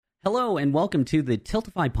Hello and welcome to the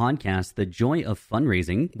Tiltify podcast, the joy of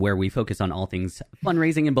fundraising, where we focus on all things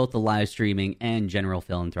fundraising in both the live streaming and general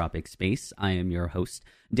philanthropic space. I am your host,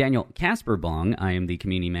 Daniel Casper-Bong. I am the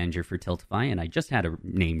community manager for Tiltify, and I just had a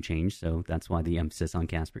name change, so that's why the emphasis on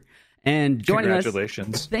Casper. And joining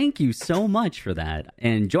Congratulations. Thank you so much for that.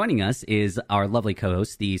 And joining us is our lovely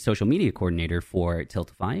co-host, the social media coordinator for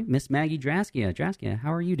Tiltify, Miss Maggie Draskia. Draskia,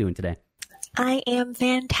 how are you doing today? I am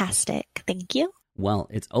fantastic. Thank you. Well,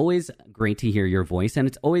 it's always great to hear your voice, and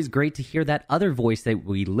it's always great to hear that other voice that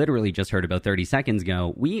we literally just heard about 30 seconds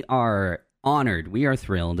ago. We are honored. We are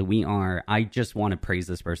thrilled. I just want to praise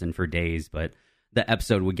this person for days, but the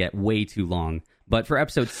episode would get way too long. But for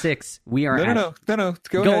episode 6, we are No.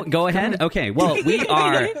 Go ahead. Okay. Well,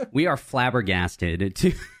 we are flabbergasted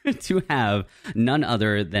to have none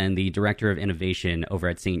other than the director of innovation over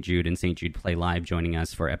at St. Jude and St. Jude Play Live joining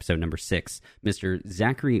us for episode number 6, Mr.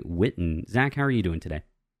 Zachary Whitten. Zach, how are you doing today?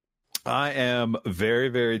 I am very,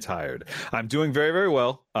 very tired. I'm doing very, very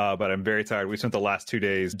well, but I'm very tired. We spent the last 2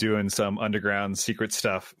 days doing some underground secret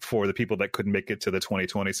stuff for the people that couldn't make it to the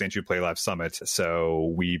 2020 St. Jude Play Live Summit.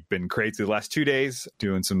 So we've been crazy the last 2 days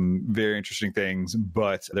doing some very interesting things,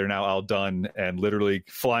 but they're now all done and literally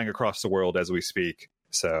flying across the world as we speak.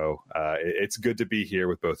 So it's good to be here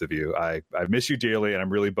with both of you. I miss you dearly, and I'm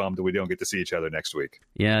really bummed that we don't get to see each other next week.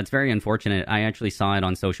 Yeah, it's very unfortunate. I actually saw it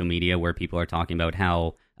on social media where people are talking about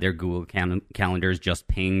how their Google calendars just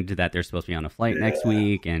pinged that they're supposed to be on a flight next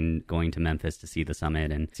week and going to Memphis to see the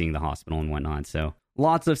summit and seeing the hospital and whatnot. So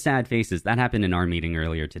lots of sad faces. That happened in our meeting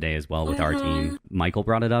earlier today as well with our team. Michael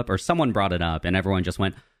brought it up, or someone brought it up, and everyone just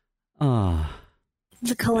went, oh.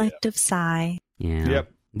 The collective sigh. Yeah.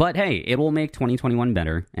 Yep. But hey, it will make 2021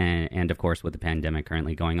 better. And of course, with the pandemic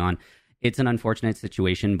currently going on, it's an unfortunate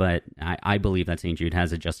situation, but I believe that St. Jude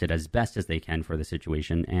has adjusted as best as they can for the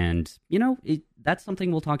situation. And, that's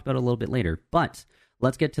something we'll talk about a little bit later. But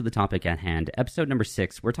let's get to the topic at hand. Episode number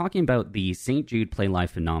 6, we're talking about the St. Jude Play Live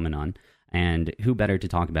phenomenon. And who better to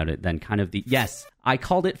talk about it than kind of yes, I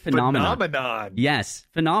called it phenomenon. Phenomenon. Yes,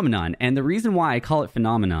 phenomenon. And the reason why I call it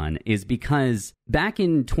phenomenon is because back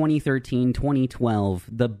in 2013, 2012,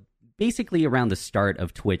 basically around the start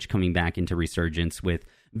of Twitch coming back into resurgence with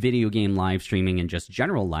video game live streaming and just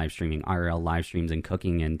general live streaming, IRL live streams and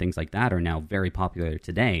cooking and things like that are now very popular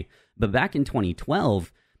today. But back in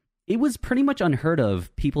 2012, it was pretty much unheard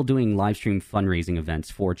of people doing live stream fundraising events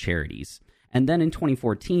for charities. And then in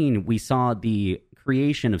 2014, we saw the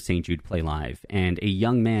creation of St. Jude Play Live and a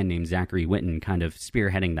young man named Zachary Whitten kind of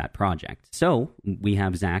spearheading that project. So we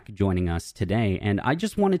have Zach joining us today, and I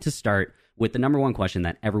just wanted to start with the number one question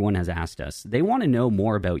that everyone has asked us. They want to know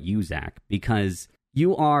more about you, Zach, because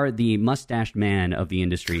you are the mustached man of the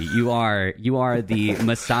industry. You are the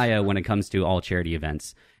messiah when it comes to all charity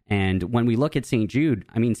events. And when we look at St. Jude,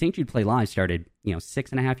 St. Jude Play Live started,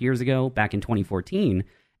 6.5 years ago, back in 2014.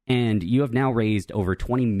 And you have now raised over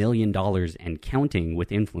 $20 million and counting with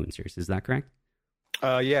influencers. Is that correct?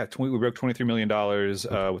 Yeah, we broke $23 million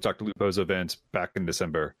with Dr. Lupo's event back in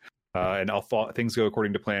December. And things go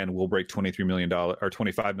according to plan, we'll break $23 million or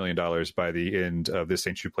 $25 million by the end of this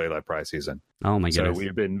St. Jude Play Live prize season. Oh, my goodness. So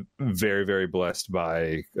we've been very, very blessed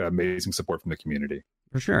by amazing support from the community.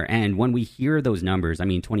 For sure. And when we hear those numbers,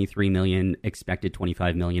 23 million, expected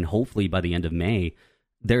 25 million, hopefully by the end of May,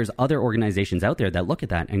 there's other organizations out there that look at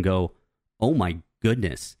that and go, oh my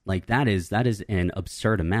goodness, like that is an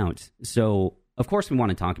absurd amount. So of course we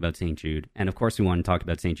want to talk about St. Jude, and of course we want to talk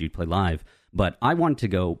about St. Jude Play Live, but I want to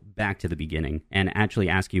go back to the beginning and actually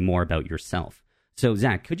ask you more about yourself. So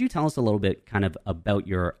Zach, could you tell us a little bit kind of about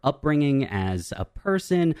your upbringing as a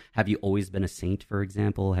person? Have you always been a saint, for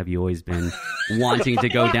example? Have you always been wanting to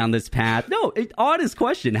go down this path? No, honest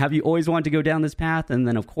question. Have you always wanted to go down this path? And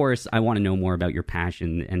then, of course, I want to know more about your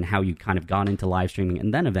passion and how you kind of got into live streaming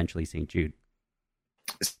and then eventually St. Jude.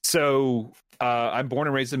 So I'm born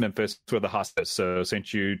and raised in Memphis with a hospice. So St.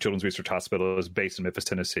 Jude Children's Research Hospital is based in Memphis,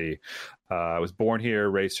 Tennessee. I was born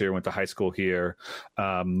here, raised here, went to high school here.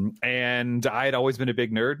 And I had always been a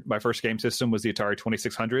big nerd. My first game system was the Atari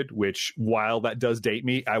 2600, which, while that does date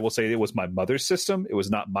me, I will say it was my mother's system. It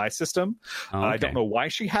was not my system. Oh, okay. I don't know why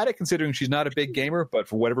she had it, considering she's not a big gamer. But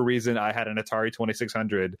for whatever reason, I had an Atari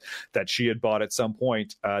 2600 that she had bought at some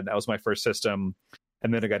point. That was my first system.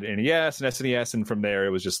 And then I got an NES and SNES, and from there it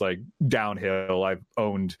was just like downhill. I've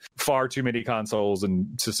owned far too many consoles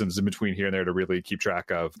and systems in between here and there to really keep track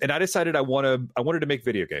of. And I decided I wanted to make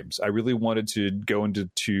video games. I really wanted to go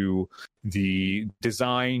into the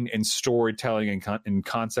design and storytelling and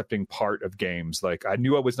concepting part of games. Like, I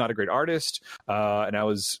knew I was not a great artist, and I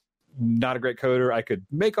was not a great coder. I could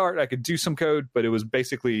make art, I could do some code, but it was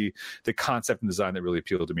basically the concept and design that really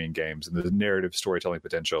appealed to me in games and the narrative storytelling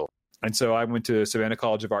potential. And so I went to Savannah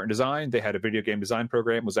College of Art and Design. They had a video game design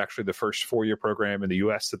program. It was actually the first 4-year program in the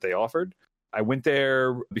US that they offered. I went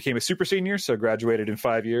there, became a super senior, so graduated in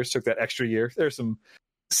 5 years, took that extra year. There's some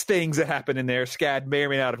things that happened in there. SCAD may or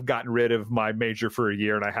may not have gotten rid of my major for a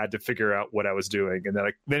year, and I had to figure out what I was doing. And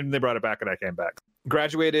then they brought it back, and I came back.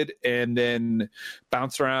 Graduated, and then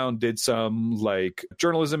bounced around, did some like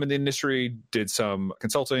journalism in the industry, did some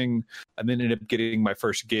consulting, and then ended up getting my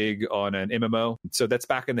first gig on an MMO. So that's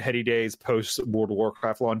back in the heady days post World of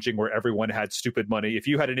Warcraft launching, where everyone had stupid money. If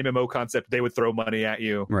you had an MMO concept, they would throw money at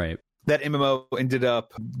you. Right. That MMO ended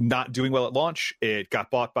up not doing well at launch. It got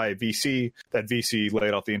bought by a VC. That VC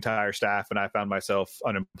laid off the entire staff, and I found myself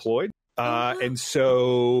unemployed. And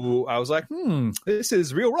so I was like, this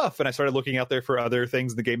is real rough. And I started looking out there for other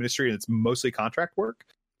things in the game industry, and it's mostly contract work.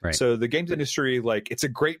 Right. So the games industry, like, it's a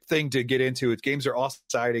great thing to get into. Games are awesome,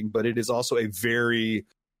 exciting, but it is also a very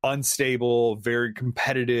unstable, very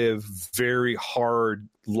competitive, very hard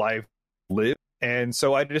life to live. And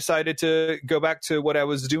so I decided to go back to what I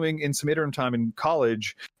was doing in some interim time in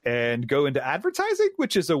college and go into advertising,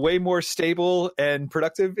 which is a way more stable and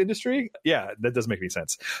productive industry. Yeah, that doesn't make any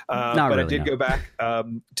sense. But really, I did go back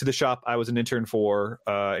to the shop I was an intern for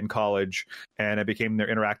in college, and I became their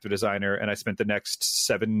interactive designer. And I spent the next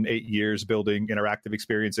 7-8 years building interactive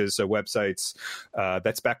experiences, so websites.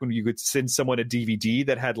 That's back when you could send someone a DVD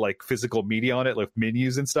that had like physical media on it, like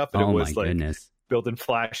menus and stuff. And oh, it was my like goodness. Built in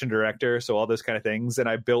Flash and Director, so all those kind of things. And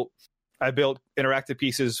I built interactive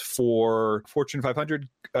pieces for Fortune 500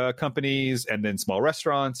 companies, and then small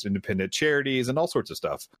restaurants, independent charities, and all sorts of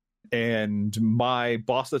stuff. And my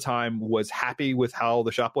boss at the time was happy with how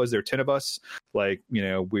the shop was. There were 10 of us. Like, you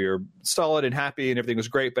know, we were solid and happy and everything was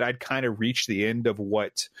great, but I'd kind of reached the end of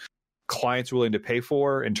what clients were willing to pay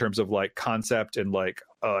for in terms of like concept and like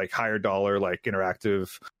higher dollar, like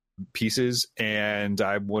interactive pieces, and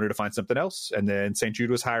I wanted to find something else. And then St.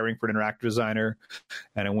 Jude was hiring for an interactive designer,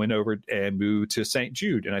 and I went over and moved to St.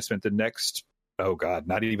 Jude, and I spent the next,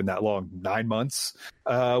 not even that long, 9 months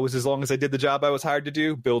was as long as I did the job I was hired to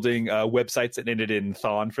do, building websites that ended in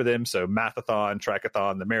thon for them. So Mathathon,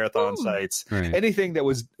 Trackathon, the marathon sites, right. Anything that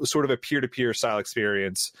was sort of a peer-to-peer style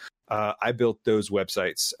experience. I built those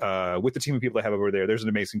websites with the team of people I have over there. There's an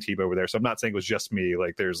amazing team over there. So I'm not saying it was just me.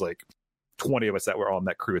 Like, there's like 20 of us that were on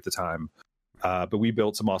that crew at the time. But we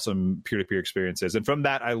built some awesome peer-to-peer experiences. And from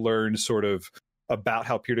that, I learned sort of about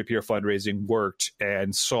how peer-to-peer fundraising worked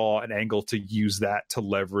and saw an angle to use that to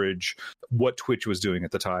leverage what Twitch was doing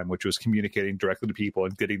at the time, which was communicating directly to people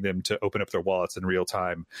and getting them to open up their wallets in real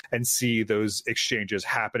time and see those exchanges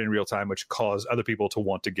happen in real time, which caused other people to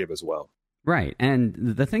want to give as well. Right. And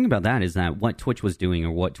the thing about that is that what Twitch was doing, or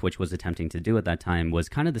what Twitch was attempting to do at that time, was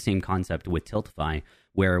kind of the same concept with Tiltify,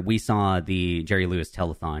 where we saw the Jerry Lewis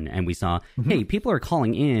telethon, and we saw, hey, people are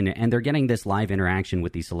calling in and they're getting this live interaction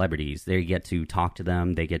with these celebrities. They get to talk to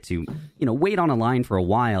them. They get to, wait on a line for a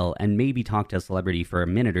while and maybe talk to a celebrity for a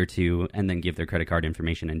minute or two and then give their credit card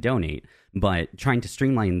information and donate. But trying to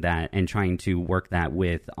streamline that and trying to work that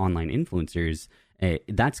with online influencers,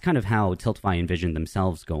 that's kind of how Tiltify envisioned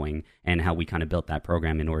themselves going, and how we kind of built that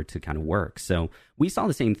program in order to kind of work. So we saw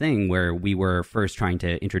the same thing where we were first trying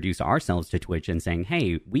to introduce ourselves to Twitch and saying,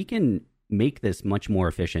 hey, we can make this much more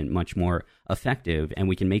efficient, much more effective, and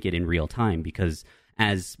we can make it in real time, because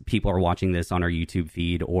as people are watching this on our YouTube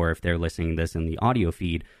feed, or if they're listening to this in the audio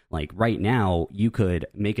feed, like right now, you could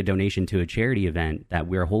make a donation to a charity event that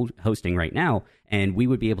we're hosting right now, and we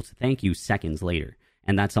would be able to thank you seconds later.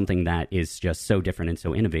 And that's something that is just so different and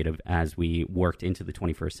so innovative as we worked into the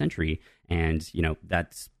 21st century. And,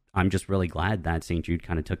 I'm just really glad that St. Jude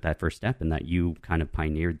kind of took that first step and that you kind of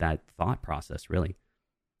pioneered that thought process, really.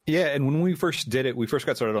 Yeah, and when we first did it, we first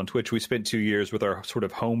got started on Twitch, we spent 2 years with our sort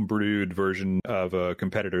of home-brewed version of a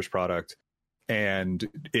competitor's product. And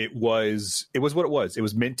it was what it was. It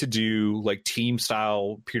was meant to do like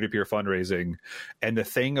team-style peer-to-peer fundraising. And the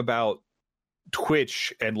thing about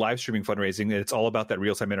Twitch and live streaming fundraising, it's all about that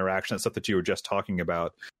real-time interaction, that stuff that you were just talking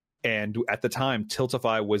about. And at the time,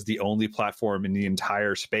 Tiltify was the only platform in the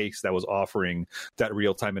entire space that was offering that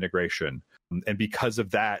real-time integration. And because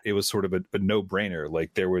of that, it was sort of a no-brainer.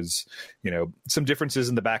 Like, there was, some differences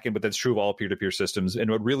in the back end, but that's true of all peer-to-peer systems.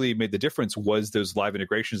 And what really made the difference was those live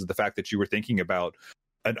integrations, and the fact that you were thinking about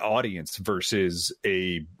an audience versus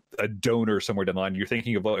a donor somewhere down the line. You're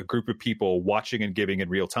thinking of a group of people watching and giving in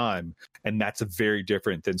real time. And that's very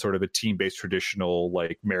different than sort of a team-based traditional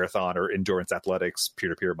like marathon or endurance athletics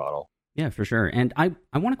peer-to-peer model. Yeah, for sure. And I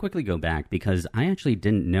want to quickly go back because I actually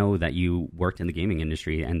didn't know that you worked in the gaming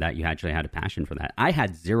industry and that you actually had a passion for that. I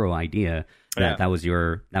had zero idea that that was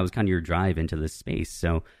kind of your drive into this space.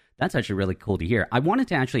 So that's actually really cool to hear. I wanted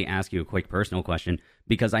to actually ask you a quick personal question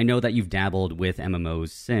because I know that you've dabbled with MMOs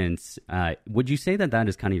since. Would you say that that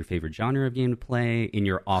is kind of your favorite genre of game to play in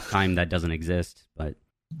your off time that doesn't exist? But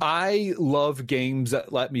I love games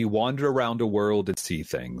that let me wander around a world and see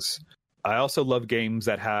things. I also love games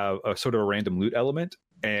that have a sort of a random loot element.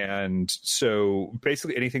 And so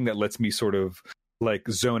basically anything that lets me sort of like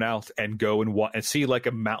zone out and go and see like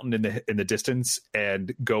a mountain in the distance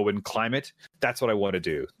and go and climb it. That's what I want to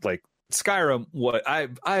do. Like Skyrim,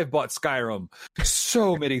 I've bought Skyrim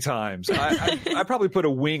so many times. I probably put a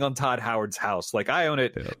wing on Todd Howard's house. Like I own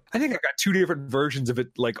it. I think I've got 2 different versions of it,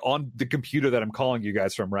 like on the computer that I'm calling you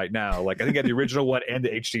guys from right now. Like I think I have the original one and the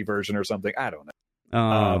HD version or something. I don't know.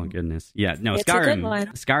 Oh, goodness. Yeah, no,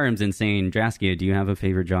 Skyrim's insane. Draskia, do you have a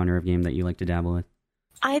favorite genre of game that you like to dabble with?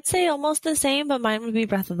 I'd say almost the same, but mine would be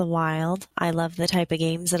Breath of the Wild. I love the type of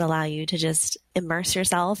games that allow you to just immerse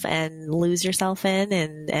yourself and lose yourself in,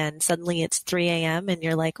 and suddenly it's 3 a.m. and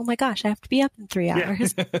you're like, oh my gosh, I have to be up in 3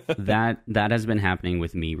 hours. That has been happening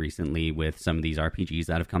with me recently with some of these RPGs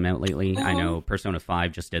that have come out lately. I know Persona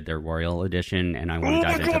 5 just did their Royal Edition, and I want to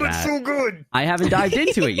dive into that. It's so good! I haven't dived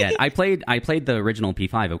into it yet. I played the original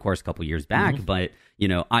P5, of course, a couple years back, but you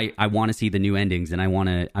know, I want to see the new endings and I want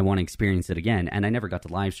to experience it again. And I never got to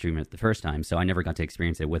live stream it the first time, so I never got to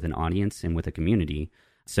experience it with an audience and with a community.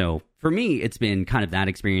 So for me, it's been kind of that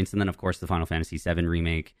experience. And then, of course, the Final Fantasy VII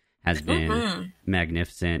Remake has been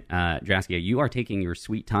magnificent. Draskia, you are taking your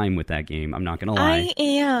sweet time with that game. I'm not going to lie. I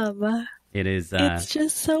am. It is. It's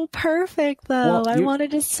just so perfect, though. I want to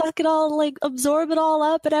just suck it all, like absorb it all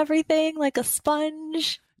up and everything like a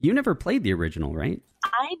sponge. You never played the original, right?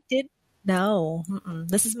 I did. No.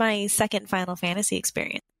 This is my second Final Fantasy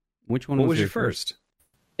experience. Which one was your first?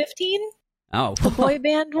 15? Oh. The boy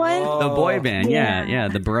band one? The boy band, yeah.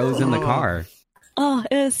 The bros in the car. Oh,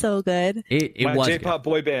 it was so good. It My was J-pop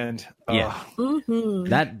boy band. Yeah.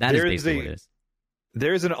 That is basically what it is.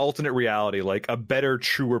 There's an alternate reality, like a better,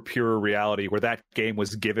 truer, purer reality where that game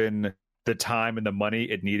was given the time and the money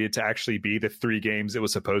it needed to actually be the 3 games it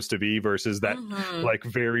was supposed to be versus that like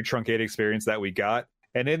very truncated experience that we got.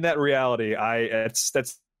 And in that reality,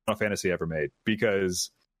 that's Final Fantasy ever made,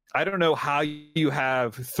 because I don't know how you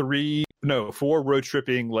have 4 road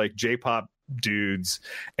tripping like J-pop dudes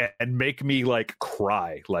and make me like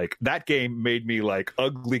cry. Like that game made me like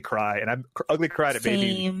ugly cry, and I'm ugly cried at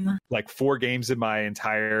maybe like 4 games in my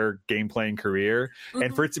entire game playing career.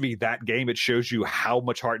 And for it to be that game, it shows you how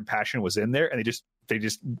much heart and passion was in there, and they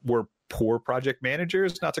just were poor project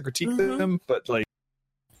managers. Not to critique them, but like.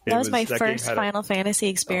 That was my first Final Fantasy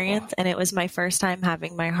experience, and it was my first time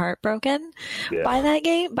having my heart broken by that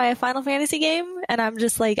game, by a Final Fantasy game. And I'm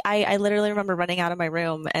just like, I literally remember running out of my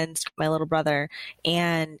room and my little brother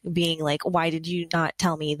and being like, why did you not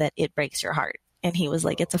tell me that it breaks your heart? And he was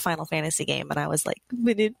like, it's a Final Fantasy game. And I was like,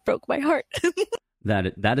 but it broke my heart.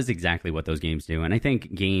 That is exactly what those games do. And I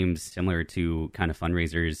think games similar to kind of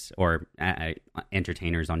fundraisers or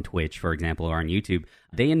entertainers on Twitch, for example, or on YouTube,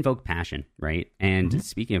 they invoke passion, right? And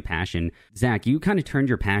speaking of passion, Zach, you kind of turned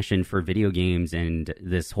your passion for video games and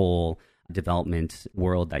this whole development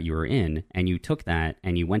world that you were in, and you took that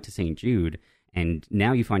and you went to St. Jude, and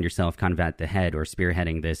now you find yourself kind of at the head or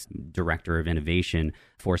spearheading this director of innovation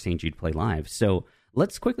for St. Jude Play Live. So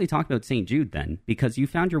let's quickly talk about St. Jude then, because you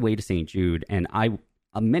found your way to St. Jude, and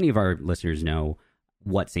many of our listeners know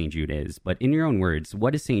what St. Jude is, but in your own words,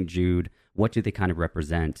 what is St. Jude? What do they kind of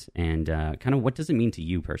represent? And kind of what does it mean to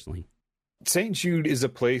you personally? St. Jude is a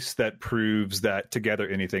place that proves that together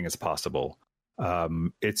anything is possible.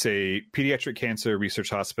 It's a pediatric cancer research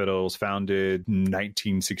hospital. It was founded in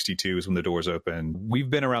 1962 is when the doors opened. We've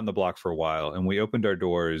been around the block for a while, and we opened our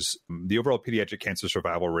doors. The overall pediatric cancer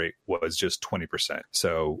survival rate was just 20%.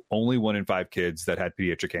 So only 1 in 5 kids that had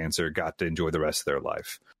pediatric cancer got to enjoy the rest of their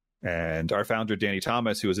life. And our founder, Danny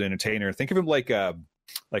Thomas, who was an entertainer, think of him like a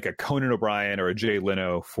Conan O'Brien or a Jay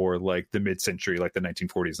Leno for like the mid-century, like the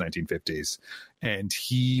 1940s, 1950s. And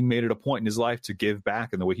he made it a point in his life to give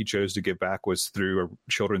back. And the way he chose to give back was through a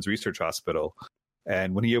children's research hospital.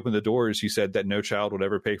 And when he opened the doors, he said that no child would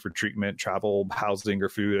ever pay for treatment, travel, housing, or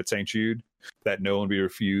food at St. Jude, that no one would be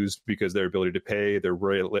refused because their ability to pay, their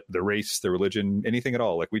race, their religion, anything at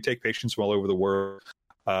all. Like we take patients from all over the world.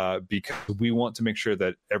 Because we want to make sure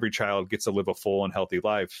that every child gets to live a full and healthy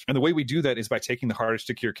life. And the way we do that is by taking the hardest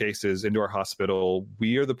to cure cases into our hospital.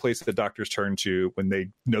 We are the place that doctors turn to when they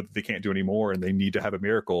know that they can't do anymore and they need to have a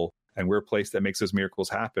miracle. and we're a place that makes those miracles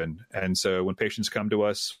happen. And so when patients come to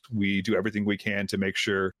us, we do everything we can to make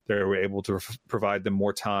sure that we're able to provide them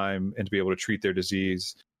more time and to be able to treat their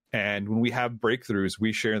disease. And when we have breakthroughs,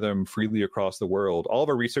 we share them freely across the world. All of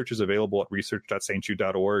our research is available at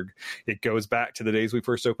research.stjude.org. It goes back to the days we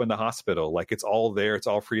first opened the hospital. Like, it's all there. It's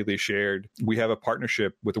all freely shared. We have a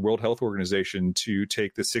partnership with the World Health Organization to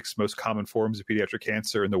take the 6 most common forms of pediatric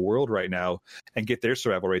cancer in the world right now and get their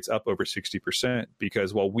survival rates up over 60%.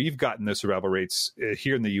 Because while we've gotten the survival rates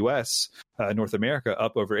here in the U.S., North America,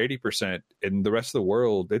 up over 80%, in the rest of the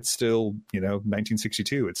world, it's still,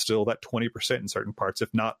 1962. It's still that 20% in certain parts,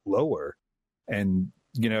 if not lower. And,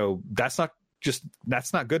 that's not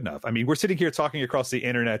good enough. I mean, we're sitting here talking across the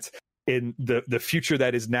internet in the future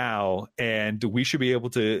that is now, and we should be able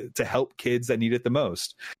to help kids that need it the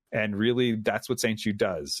most. And really, that's what St. Jude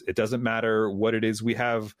does. It doesn't matter what it is. We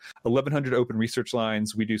have 1,100 open research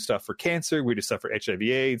lines. We do stuff for cancer. We do stuff for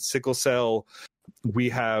HIV/AIDS, sickle cell. We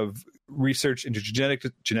have research into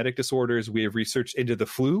genetic disorders. We have research into the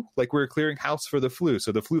flu. Like, we're clearing house for the flu.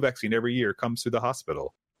 So the flu vaccine every year comes through the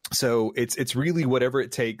hospital. So it's really whatever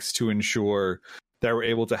it takes to ensure that we're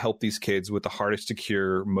able to help these kids with the hardest to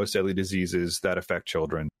cure, most deadly diseases that affect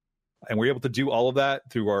children. And we're able to do all of that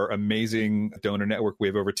through our amazing donor network. We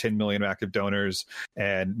have over 10 million active donors,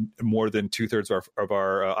 and more than 2/3 of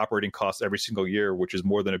our operating costs every single year, which is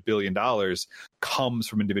more than $1 billion, comes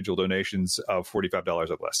from individual donations of $45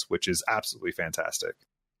 or less, which is absolutely fantastic.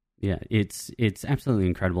 Yeah, it's absolutely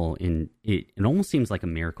incredible. It almost seems like a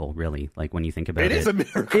miracle, really. Like, when you think about it. It is a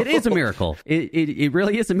miracle. It is a miracle. It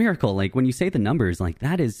really is a miracle. Like, when you say the numbers, like,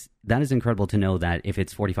 that is incredible to know that if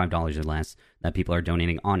it's $45 or less that people are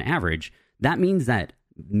donating on average, that means that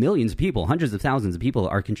millions of people, hundreds of thousands of people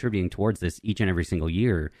are contributing towards this each and every single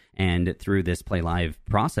year. And through this Play Live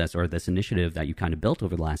process, or this initiative that you kind of built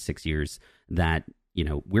over the last 6 years, that,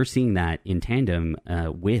 we're seeing that in tandem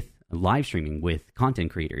with live streaming, with content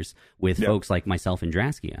creators, with folks like myself and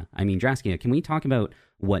Draskia. I mean, Draskia, can we talk about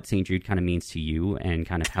what St. Jude kind of means to you and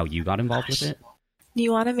kind of how you got involved with it?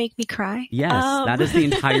 You want to make me cry? Yes, that is the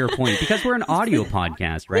entire point, because we're an audio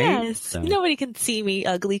podcast, right? Yes, so. Nobody can see me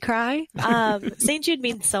ugly cry. St. Jude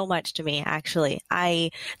means so much to me, actually.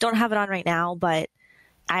 I don't have it on right now, but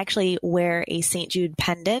I actually wear a St. Jude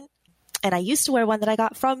pendant, and I used to wear one that I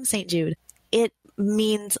got from St. Jude. It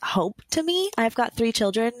means hope to me. I've got 3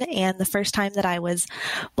 children, and the first time that I was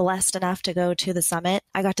blessed enough to go to the summit,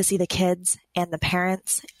 I got to see the kids and the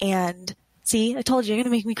parents, and see, I told you, you're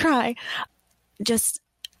going to make me cry. Just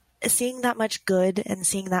seeing that much good and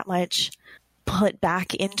seeing that much put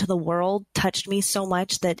back into the world touched me so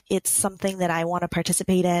much that it's something that I want to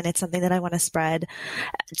participate in. It's something that I want to spread.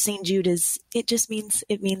 St. Jude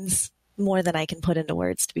it means more than I can put into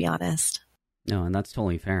words, to be honest. No, and that's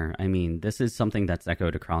totally fair. I mean, this is something that's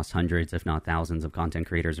echoed across hundreds, if not thousands, of content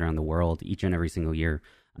creators around the world each and every single year.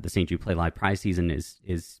 The St. Jude Play Live prize season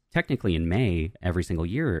is technically in May every single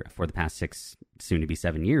year for the past 6, soon to be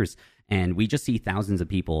 7 years. And we just see thousands of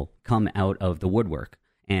people come out of the woodwork,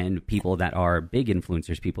 and people that are big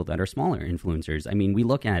influencers, people that are smaller influencers. I mean, we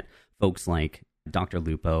look at folks like Dr.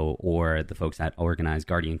 Lupo or the folks that organize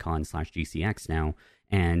GuardianCon/GCX now.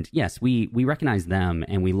 And yes, we recognize them,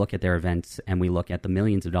 and we look at their events, and we look at the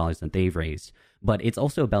millions of dollars that they've raised. But it's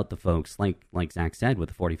also about the folks, like Zach said, with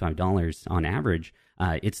the $45 on average.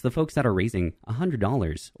 It's the folks that are raising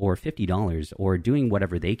 $100 or $50 or doing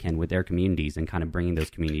whatever they can with their communities and kind of bringing those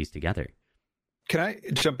communities together. Can I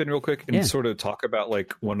jump in real quick and sort of talk about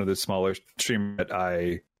like one of the smaller streams that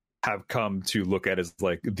I have come to look at as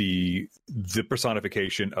like the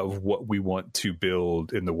personification of what we want to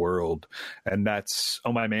build in the world, and that's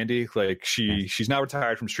my Mandy. Like she's now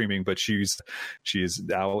retired from streaming, but she is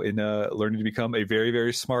now in learning to become a very,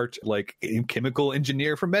 very smart like chemical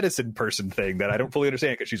engineer for medicine person thing that I don't fully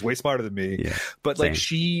understand because she's way smarter than me. Yeah, but like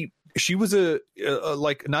she was a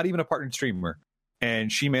like not even a partnered streamer.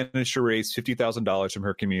 And she managed to raise $50,000 from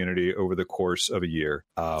her community over the course of a year.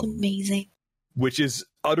 That's amazing. Which is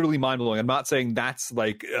utterly mind-blowing. I'm not saying that's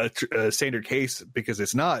like a standard case, because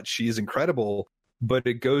it's not. She is incredible. But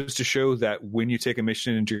it goes to show that when you take a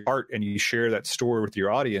mission into your heart and you share that story with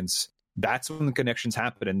your audience, that's when the connections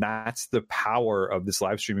happen. And that's the power of this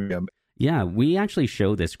live streaming. Yeah, we actually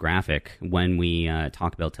show this graphic when we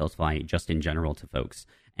talk about Tiltify just in general to folks.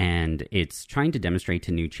 And it's trying to demonstrate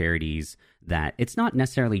to new charities that it's not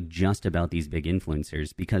necessarily just about these big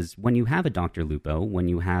influencers, because when you have a Dr. Lupo, when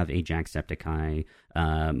you have a Jacksepticeye,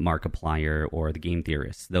 Markiplier, or the Game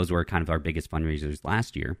Theorists, those were kind of our biggest fundraisers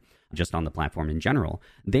last year, just on the platform in general.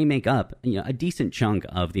 They make up a decent chunk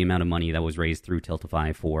of the amount of money that was raised through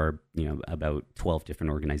Tiltify for about 12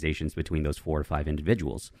 different organizations between those 4 or 5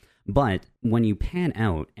 individuals. But when you pan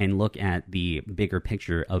out and look at the bigger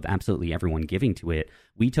picture of absolutely everyone giving to it,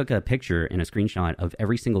 we took a picture and a screenshot of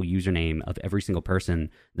every single username of every single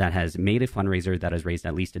person that has made a fundraiser that has raised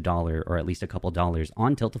at least $1 or at least a couple dollars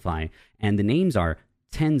on Tiltify. And the names are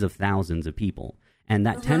tens of thousands of people. And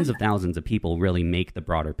that tens of thousands of people really make the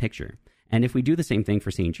broader picture. And if we do the same thing for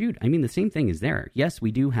St. Jude, I mean, the same thing is there. Yes,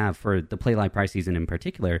 we do have, for the Play Live Prize season in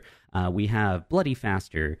particular, we have Bloody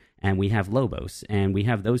Faster and we have Lobos. And we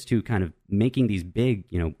have those two kind of making these big,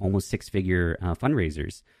 almost six-figure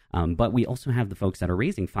fundraisers. But we also have the folks that are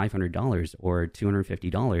raising $500 or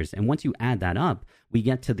 $250. And once you add that up, we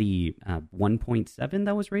get to the 1.7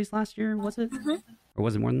 that was raised last year, was it? Or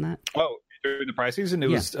was it more than that? Oh, during the prize season, it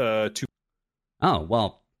was 2. Oh,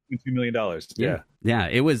 well. $2 million. Yeah.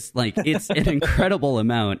 It was like, it's an incredible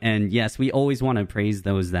amount. And yes, we always want to praise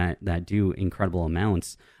those that do incredible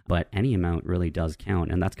amounts, but any amount really does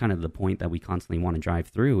count. And that's kind of the point that we constantly want to drive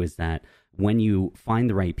through, is that when you find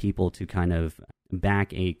the right people to kind of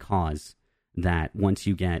back a cause, that once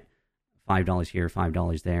you get $5 here,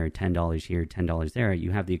 $5 there, $10 here, $10 there,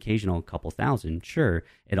 you have the occasional couple thousand. Sure,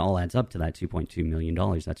 it all adds up to that $2.2 million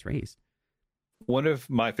that's raised. One of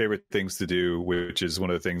my favorite things to do, which is one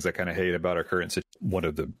of the things I kind of hate about our current one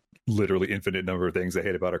of the literally infinite number of things I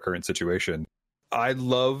hate about our current situation. I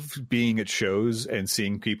love being at shows and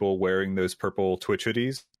seeing people wearing those purple Twitch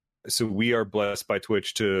hoodies. So we are blessed by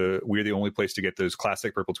Twitch we're the only place to get those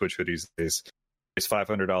classic purple Twitch hoodies. It's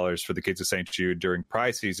 $500 for the kids of St. Jude. During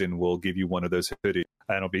prize season, we'll give you one of those hoodies.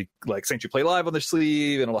 And it'll be like St. Jude Play Live on the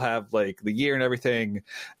sleeve, and it'll have like the year and everything.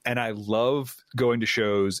 And I love going to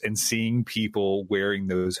shows and seeing people wearing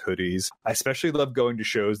those hoodies. I especially love going to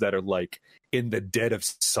shows that are like in the dead of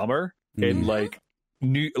summer in Los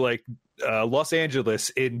Angeles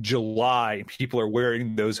in July. People are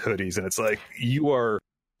wearing those hoodies, and it's like you are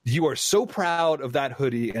so proud of that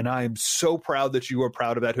hoodie, and I am so proud that you are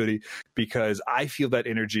proud of that hoodie, because I feel that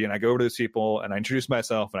energy, and I go over to those people and I introduce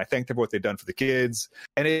myself and I thank them for what they've done for the kids,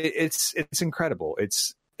 and it's incredible.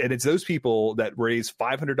 It's those people that raise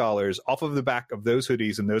 $500 off of the back of those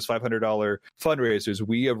hoodies and those $500 fundraisers.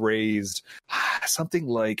 We have raised something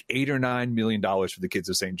like $8 or $9 million for the kids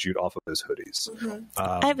of St. Jude off of those hoodies.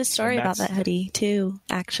 I have a story about that hoodie too,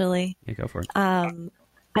 actually. Yeah, go for it.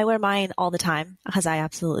 I wear mine all the time because I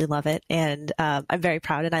absolutely love it, and I'm very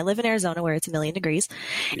proud. And I live in Arizona, where it's 1,000,000 degrees.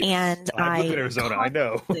 And I live in Arizona. I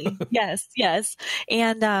know. yes.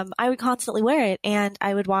 And I would constantly wear it. And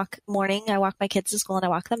I would walk my kids to school, and I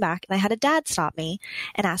walk them back. And I had a dad stop me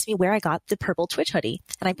and ask me where I got the purple Twitch hoodie.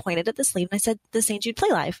 And I pointed at the sleeve and I said, "The St. Jude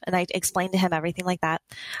Play Live." And I explained to him everything like that.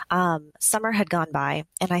 Summer had gone by,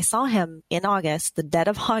 and I saw him in August, the dead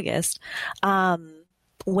of August,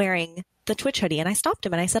 wearing the Twitch hoodie. And I stopped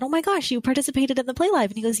him and I said, "Oh my gosh, you participated in the Play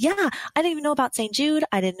Live." And he goes, "Yeah, I didn't even know about St. Jude.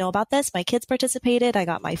 I didn't know about this. My kids participated. I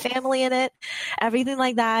got my family in it," everything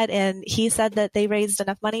like that. And he said that they raised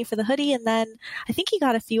enough money for the hoodie. And then I think he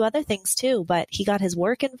got a few other things too, but he got his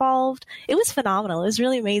work involved. It was phenomenal. It was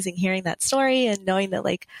really amazing hearing that story and knowing that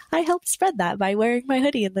like I helped spread that by wearing my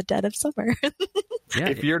hoodie in the dead of summer. Yeah.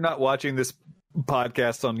 If you're not watching this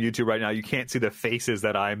podcast on YouTube right now, you can't see the faces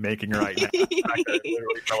that I'm making right now. I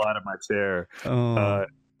literally fell out of my chair.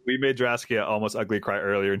 We made Draskia almost ugly cry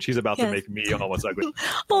earlier, and she's about to make me almost ugly.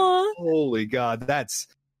 Holy God, that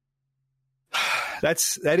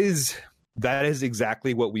is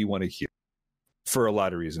exactly what we want to hear for a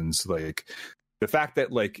lot of reasons. Like the fact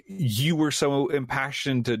that like you were so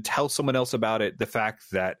impassioned to tell someone else about it, the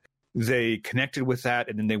fact that they connected with that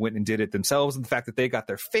and then they went and did it themselves, and the fact that they got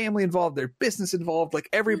their family involved, their business involved, like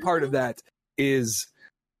every part of that is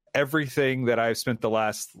everything that I've spent the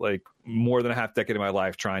last like more than a half decade of my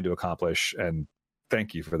life trying to accomplish. And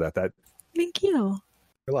thank you for that. Thank you.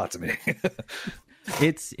 A lot to me.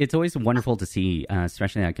 It's always wonderful to see,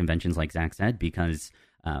 especially at conventions like Zach said, because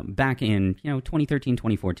back in 2013,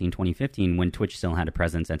 2014, 2015, when Twitch still had a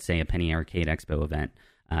presence at, say, a Penny Arcade Expo event,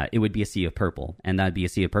 it would be a sea of purple, and that'd be a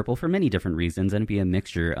sea of purple for many different reasons, and it'd be a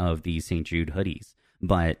mixture of these St. Jude hoodies.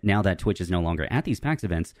 But now that Twitch is no longer at these PAX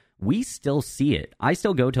events, we still see it. I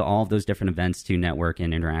still go to all of those different events to network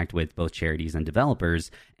and interact with both charities and developers,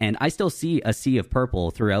 and I still see a sea of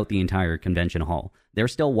purple throughout the entire convention hall. They're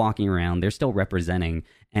still walking around, they're still representing,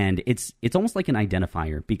 and it's almost like an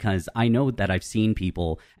identifier, because I know that I've seen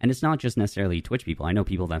people, and it's not just necessarily Twitch people. I know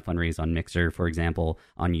people that fundraise on Mixer, for example,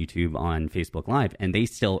 on YouTube, on Facebook Live, and they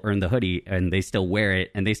still earn the hoodie, and they still wear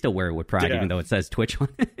it, and they still wear it with pride, even though it says Twitch on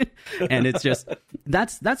it. And it's just,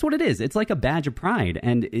 that's what it is. It's like a badge of pride,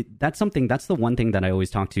 and that's the one thing that I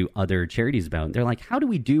always talk to other charities about. They're like, how do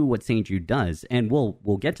we do what St. Jude does? And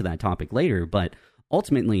we'll get to that topic later, but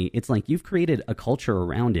ultimately, it's like you've created a culture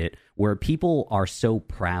around it where people are so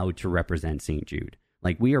proud to represent St. Jude.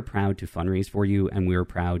 Like, we are proud to fundraise for you, and we are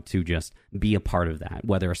proud to just be a part of that,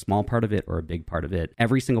 whether a small part of it or a big part of it.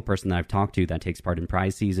 Every single person that I've talked to that takes part in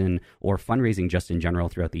prize season or fundraising just in general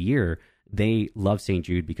throughout the year, they love St.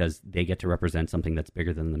 Jude because they get to represent something that's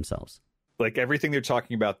bigger than themselves. Like, everything they're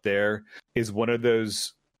talking about there is one of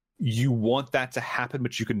those, you want that to happen,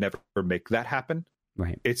 but you can never make that happen.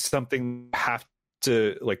 Right. It's something you have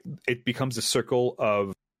to, like, it becomes a circle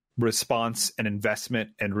of response and investment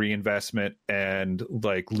and reinvestment and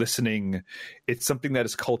like listening. It's something that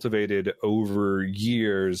is cultivated over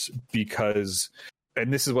years because,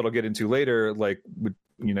 and this is what I'll get into later, like with,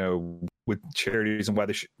 you know, with charities and why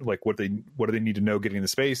they like what do they need to know getting in the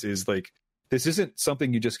space is like, this isn't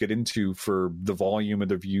something you just get into for the volume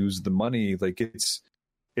and the views, the money. Like it's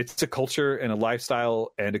a culture and a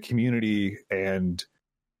lifestyle and a community. And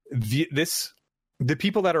the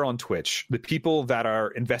people that are on Twitch, the people that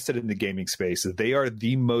are invested in the gaming space, they are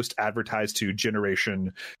the most advertised to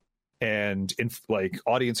generation and like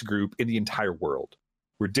audience group in the entire world.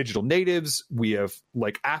 We're digital natives. We have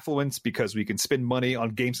like affluence because we can spend money on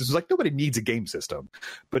game systems. Like, nobody needs a game system,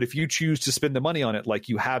 but if you choose to spend the money on it, like,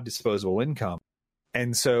 you have disposable income.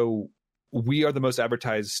 And so we are the most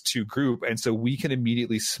advertised to group. And so we can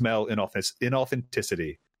immediately smell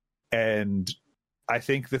inauthenticity. And I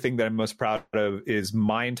think the thing that I'm most proud of is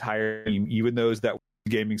my entire team, even those that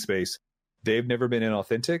gaming space, they've never been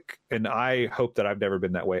inauthentic. And I hope that I've never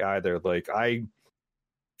been that way either. Like, I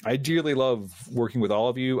dearly love working with all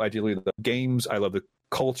of you. I dearly love games. I love the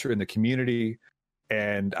culture and the community.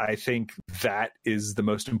 And I think that is the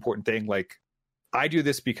most important thing. Like, I do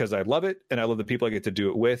this because I love it and I love the people I get to do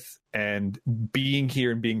it with. And being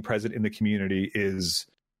here and being present in the community is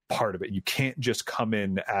part of it. You can't just come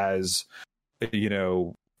in as, you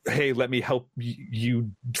know, hey, let me help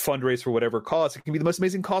you fundraise for whatever cause. It can be the most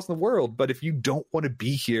amazing cause in the world. But if you don't want to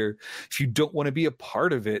be here, if you don't want to be a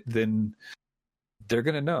part of it, then they're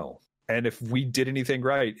going to know. And if we did anything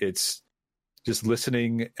right, it's just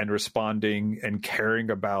listening and responding and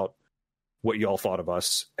caring about what y'all thought of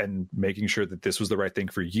us and making sure that this was the right thing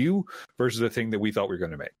for you versus the thing that we thought we were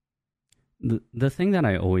going to make. The thing that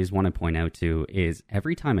I always want to point out too is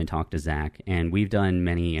every time I talk to Zach, and we've done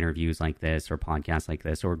many interviews like this or podcasts like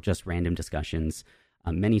this or just random discussions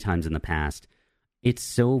many times in the past, it's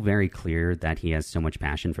so very clear that he has so much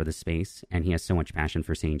passion for the space and he has so much passion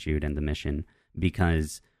for St. Jude and the mission.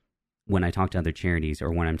 Because when I talk to other charities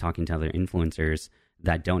or when I'm talking to other influencers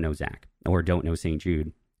that don't know Zach or don't know St.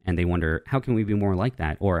 Jude, and they wonder, how can we be more like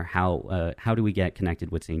that? Or how do we get connected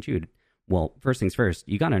with St. Jude? Well, first things first,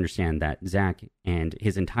 you got to understand that Zach and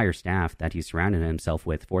his entire staff that he's surrounded himself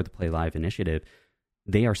with for the Play Live initiative,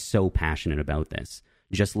 they are so passionate about this.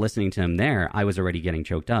 Just listening to him there, I was already getting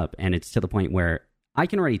choked up. And it's to the point where I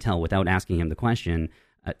can already tell without asking him the question,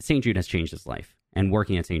 St. Jude has changed his life. And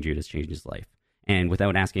working at St. Jude has changed his life. And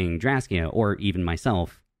without asking Draskia or even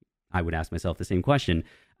myself, I would ask myself the same question.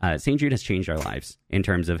 St. Jude has changed our lives in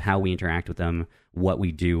terms of how we interact with them, what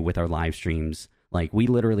we do with our live streams. Like, we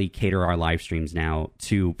literally cater our live streams now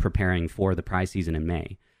to preparing for the prize season in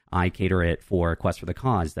May. I cater it for Quest for the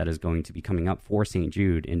Cause that is going to be coming up for St.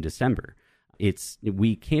 Jude in December.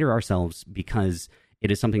 We cater ourselves because it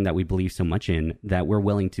is something that we believe so much in that we're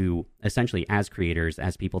willing to, essentially, as creators,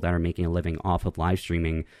 as people that are making a living off of live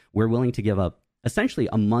streaming, we're willing to give up essentially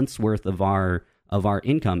a month's worth of our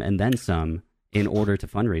income and then some in order to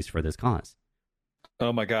fundraise for this cause.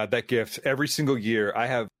 Oh my God, that gift. Every single year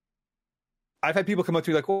I've had people come up to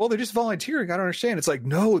me like, well, they're just volunteering. I don't understand. It's like,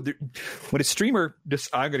 no, when a streamer,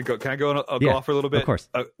 I'm going to go, can I go and I'll go off for a little bit? Of course.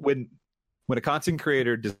 When a content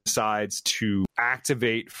creator decides to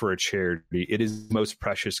activate for a charity, it is the most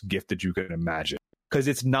precious gift that you can imagine. Because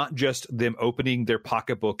it's not just them opening their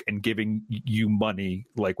pocketbook and giving you money,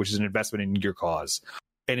 like, which is an investment in your cause.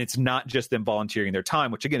 And it's not just them volunteering their time,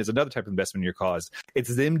 which again is another type of investment in your cause.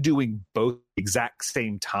 It's them doing both exact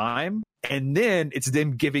same time. And then it's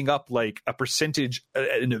them giving up like a percentage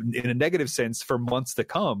in a negative sense for months to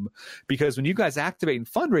come. Because when you guys activate and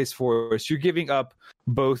fundraise for us, you're giving up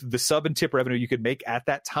both the sub and tip revenue you could make at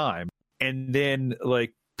that time. And then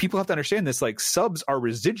like, people have to understand this, like, subs are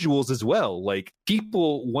residuals as well. Like,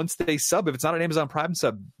 people, once they sub, if it's not an Amazon Prime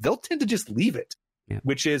sub, they'll tend to just leave it. Yeah.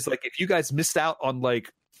 Which is like, if you guys missed out on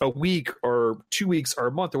like a week or 2 weeks or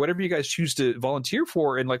a month or whatever you guys choose to volunteer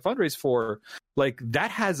for and like fundraise for, like, that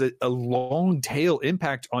has a long tail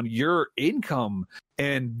impact on your income.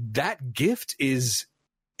 And that gift is,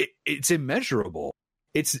 it's immeasurable.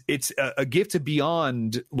 It's a gift to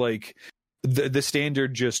beyond like the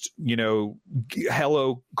standard just,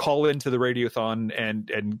 hello, call into the radiothon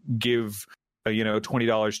and give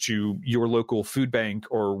 $20 to your local food bank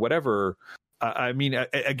or whatever. I mean,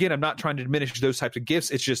 again, I'm not trying to diminish those types of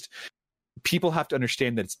gifts. It's just people have to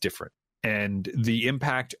understand that it's different. And the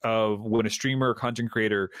impact of when a streamer or content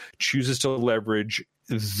creator chooses to leverage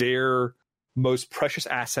their most precious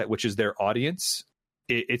asset, which is their audience,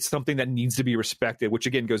 it's something that needs to be respected, which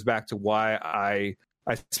again goes back to why I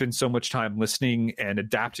spend so much time listening and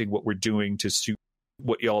adapting what we're doing to suit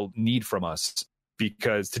what y'all need from us,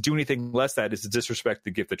 because to do anything less that is to disrespect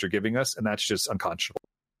the gift that you're giving us, and that's just unconscionable.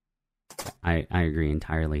 I agree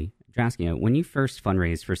entirely. Draskia, when you first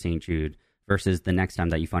fundraised for St. Jude versus the next time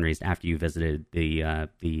that you fundraised after you visited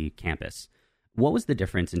the campus, what was the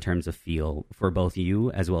difference in terms of feel for both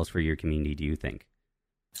you as well as for your community, do you think?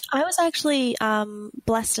 I was actually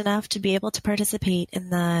blessed enough to be able to participate in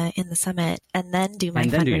the summit and then do my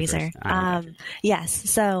fundraiser. Yes,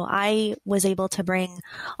 so I was able to bring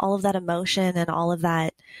all of that emotion and all of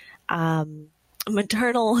that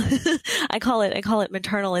maternal I call it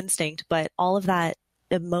maternal instinct, but all of that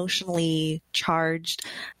emotionally charged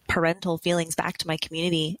parental feelings back to my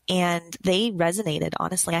community, and they resonated.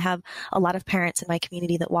 Honestly, I have a lot of parents in my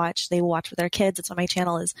community that watch. They watch with their kids. It's why my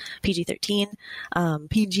channel is PG-13,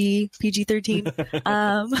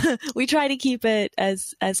 PG-13. We try to keep it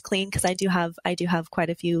as clean because I do have quite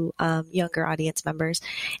a few younger audience members,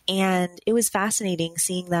 and it was fascinating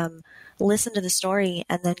seeing them listen to the story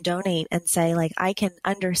and then donate and say, like, I can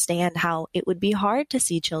understand how it would be hard to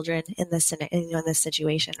see children in this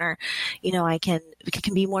situation, or I can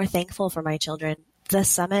be more thankful for my children. The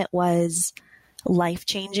summit was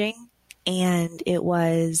life-changing, and it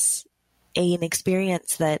was an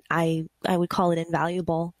experience that I would call it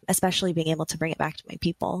invaluable, especially being able to bring it back to my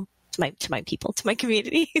people, to my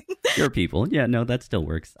community. Your people. Yeah, no, that still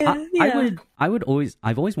works. Yeah. I've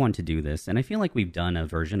always wanted to do this, and I feel like we've done a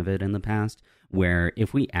version of it in the past where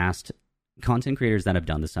if we asked content creators that have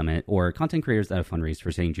done the summit or content creators that have fundraised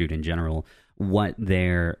for St. Jude in general,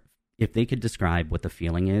 if they could describe what the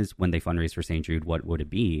feeling is when they fundraise for St. Jude, what would it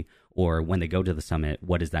be? Or when they go to the summit,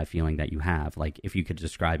 what is that feeling that you have? Like, if you could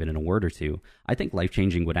describe it in a word or two, I think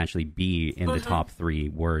life-changing would actually be in the top 3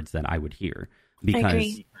 words that I would hear.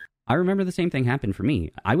 Because I remember the same thing happened for me.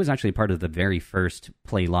 I was actually part of the very first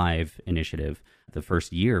Play Live initiative, the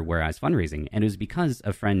first year where I was fundraising. And it was because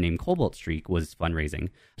a friend named Cobalt Streak was fundraising.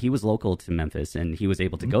 He was local to Memphis, and he was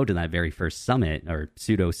able to go to that very first summit, or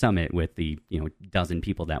pseudo summit, with the dozen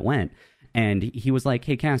people that went. And he was like,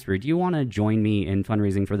 hey, Casper, do you want to join me in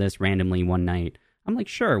fundraising for this randomly one night? I'm like,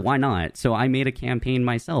 sure, why not? So I made a campaign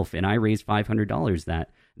myself, and I raised $500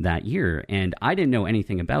 that year. And I didn't know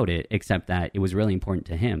anything about it except that it was really important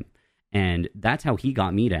to him. And that's how he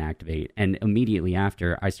got me to activate. And immediately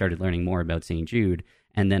after, I started learning more about St. Jude.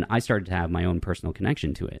 And then I started to have my own personal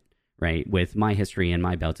connection to it, right? With my history and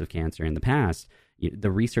my bouts of cancer in the past,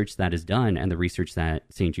 the research that is done and the research that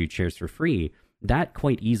St. Jude shares for free, that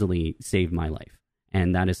quite easily saved my life.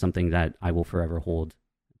 And that is something that I will forever hold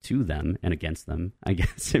to them and against them, I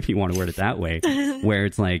guess, if you want to word it that way, where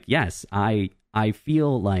it's like, yes, I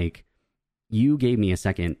feel like you gave me a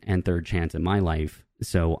second and third chance in my life.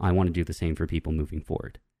 So I want to do the same for people moving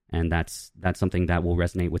forward. And that's something that will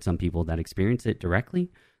resonate with some people that experience it directly.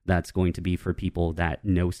 That's going to be for people that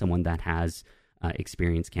know someone that has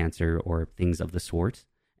experienced cancer or things of the sort.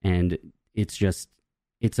 And it's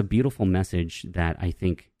a beautiful message that I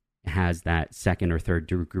think has that second or third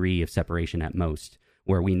degree of separation at most,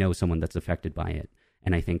 where we know someone that's affected by it.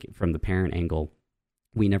 And I think from the parent angle,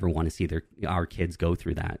 we never want to see our kids go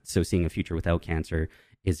through that. So seeing a future without cancer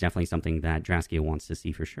is definitely something that Draskia wants to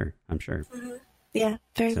see for sure, I'm sure. Mm-hmm. Yeah,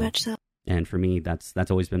 very much so. And for me, that's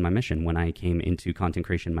always been my mission. When I came into content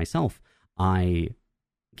creation myself, I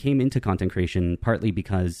came into content creation partly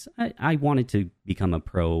because I wanted to become a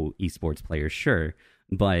pro esports player, sure.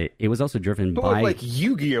 But it was also driven by like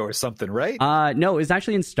Yu-Gi-Oh or something, right? No, it was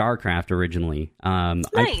actually in StarCraft originally. Nice.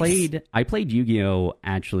 I played Yu-Gi-Oh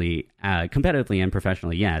actually competitively and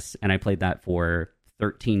professionally, yes, and I played that for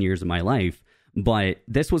 13 years of my life. But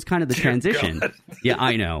this was kind of the transition. Yeah,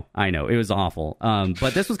 I know. It was awful.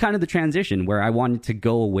 But this was kind of the transition where I wanted to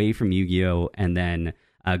go away from Yu-Gi-Oh and then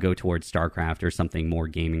go towards StarCraft or something more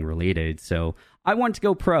gaming related. So I wanted to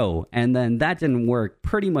go pro, and then that didn't work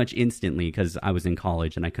pretty much instantly because I was in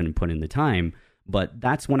college and I couldn't put in the time. But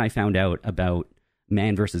that's when I found out about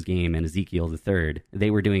Man vs. Game and Ezekiel III. They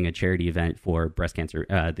were doing a charity event for breast cancer,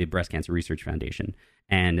 the Breast Cancer Research Foundation.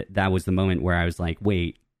 And that was the moment where I was like,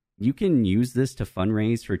 wait, you can use this to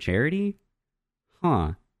fundraise for charity?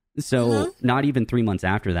 Huh. So not even 3 months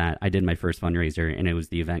after that, I did my first fundraiser, and it was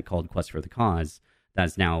the event called Quest for the Cause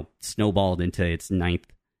that's now snowballed into its 9th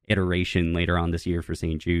iteration later on this year for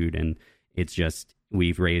St. Jude. And it's just,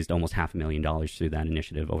 we've raised almost $500,000 through that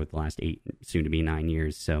initiative over the last 8, soon to be 9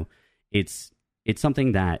 years. So it's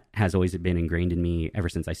something that has always been ingrained in me ever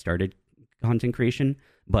since I started content creation.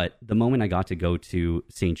 But the moment I got to go to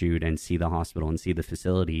St. Jude and see the hospital and see the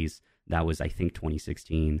facilities, that was, I think,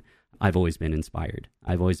 2016. I've always been inspired.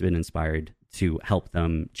 I've always been inspired to help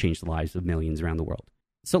them change the lives of millions around the world.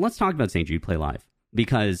 So let's talk about St. Jude Play Live,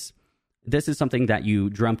 because this is something that you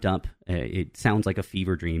dreamt up. It sounds like a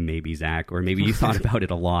fever dream, maybe, Zach, or maybe you thought about it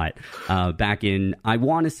a lot back in, I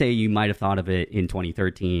want to say you might have thought of it in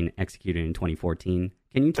 2013, executed in 2014.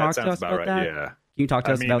 Can you talk to us about that? Yeah. Can you talk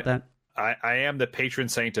to us about that? I am the patron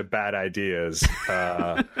saint of bad ideas.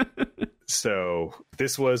 So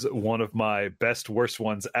this was one of my best, worst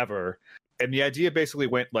ones ever. And the idea basically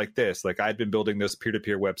went like this. Like, I'd been building those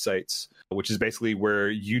peer-to-peer websites, which is basically where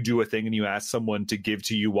you do a thing and you ask someone to give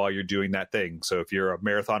to you while you're doing that thing. So if you're a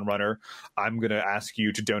marathon runner, I'm going to ask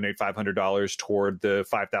you to donate $500 toward the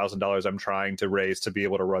 $5,000 I'm trying to raise to be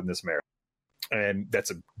able to run this marathon. And that's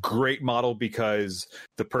a great model because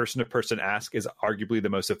the person-to-person ask is arguably the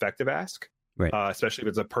most effective ask, right? Especially if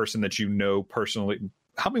it's a person that you know personally.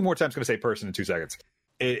 How many more times can I say person in 2 seconds?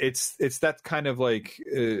 It's that kind of like,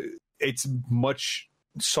 it's much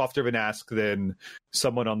softer of an ask than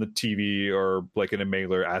someone on the TV or like in a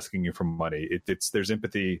mailer asking you for money. There's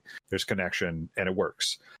empathy, there's connection, and it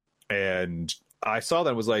works. And I saw that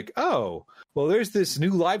and was like, oh, well, there's this new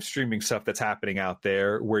live streaming stuff that's happening out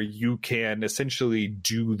there where you can essentially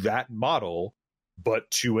do that model,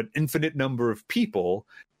 but to an infinite number of people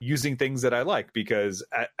using things that I like. Because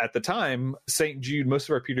at the time, St. Jude, most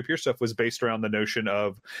of our peer-to-peer stuff was based around the notion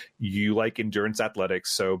of you like endurance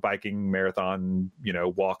athletics, so biking, marathon,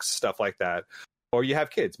 walks, stuff like that. Or you have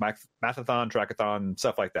kids, mathathon, trackathon,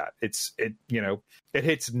 stuff like that. It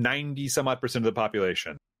hits 90 some odd % of the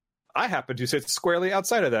population. I happen to sit squarely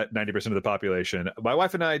outside of that 90% of the population. My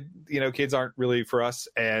wife and I, kids aren't really for us,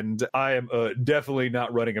 and I am definitely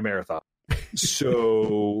not running a marathon.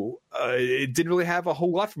 So it didn't really have a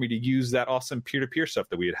whole lot for me to use that awesome peer-to-peer stuff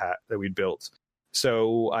that we'd built.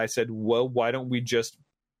 So I said, well, why don't we just,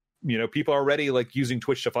 people are already like using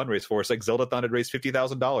Twitch to fundraise for us. Like Zeldathon had raised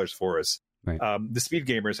 $50,000 for us. Right. The Speed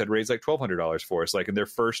Gamers had raised like $1,200 for us, like in their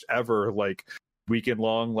first ever like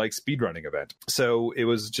weekend-long like speedrunning event. So it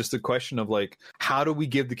was just a question of like, how do we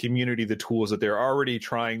give the community the tools that they're already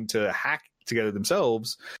trying to hack together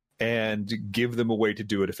themselves and give them a way to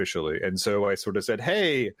do it officially? And so I sort of said,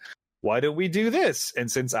 hey, why don't we do this?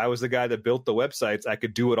 And since I was the guy that built the websites, I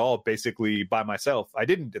could do it all basically by myself. I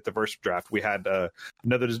didn't at the first draft. We had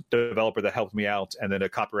another developer that helped me out, and then a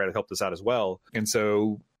copywriter that helped us out as well. And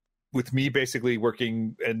so with me basically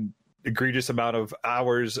working an egregious amount of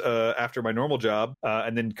hours after my normal job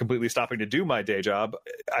and then completely stopping to do my day job,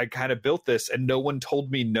 I kind of built this, and no one told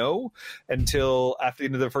me no until after the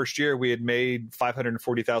end of the first year. We had made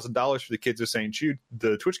 $540,000 for the kids of St. Jude,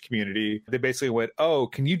 the Twitch community. They basically went, oh,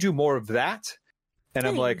 can you do more of that? And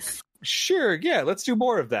I'm like, sure, yeah, let's do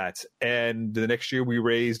more of that. And the next year we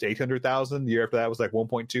raised $800,000. The year after that was like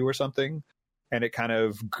 1.2 or something. And it kind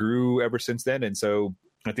of grew ever since then. And so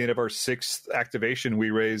at the end of our 6th activation,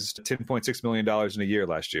 we raised $10.6 million in a year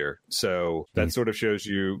last year. So that sort of shows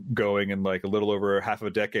you going in like a little over half of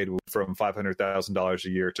a decade from $500,000 a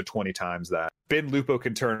year to 20 times that. Ben Lupo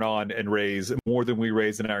can turn on and raise more than we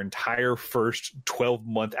raised in our entire first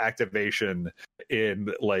 12-month activation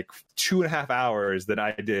in like 2.5 hours than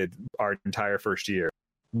I did our entire first year.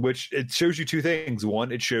 Which it shows you 2 things.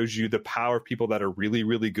 One, it shows you the power of people that are really,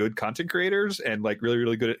 really good content creators and like really,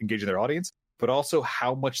 really good at engaging their audience, but also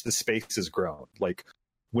how much the space has grown. Like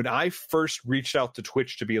when I first reached out to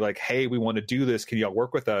Twitch to be like, hey, we want to do this, can y'all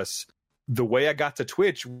work with us? The way I got to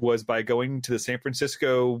Twitch was by going to the San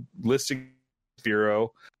Francisco listing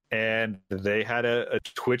bureau, and they had a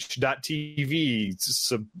twitch.tv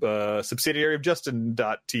subsidiary of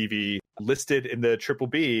Justin.tv listed in the Triple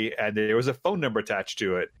B, and there was a phone number attached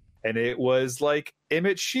to it. And it was like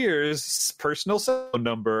Emmett Shear's personal cell phone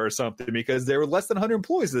number or something, because there were less than 100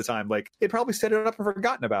 employees at the time. Like they'd probably set it up and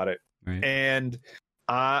forgotten about it. Right. And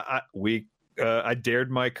I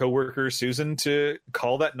dared my coworker Susan to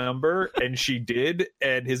call that number, and she did.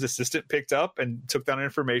 And his assistant picked up and took down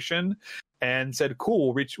information and said,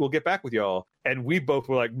 "Cool, we'll get back with y'all." And we both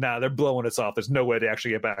were like, "Nah, they're blowing us off. There's no way they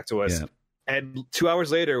actually get back to us." Yeah. And 2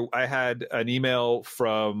 hours later, I had an email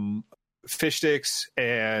from Fishsticks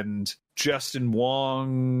and Justin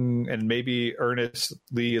Wong and maybe Ernest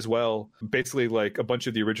Lee as well. Basically, like a bunch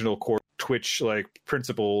of the original core Twitch like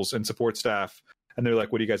principals and support staff, and they're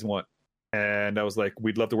like, what do you guys want? And I was like,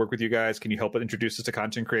 we'd love to work with you guys. Can you help introduce us to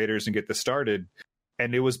content creators and get this started?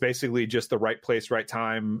 And it was basically just the right place, right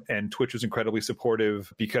time. And Twitch was incredibly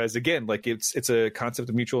supportive because, again, like it's a concept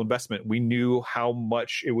of mutual investment. We knew how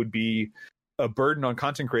much it would be a burden on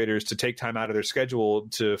content creators to take time out of their schedule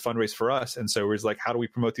to fundraise for us. And so it was like, how do we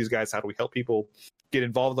promote these guys? How do we help people get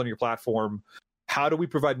involved on your platform? How do we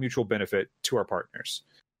provide mutual benefit to our partners?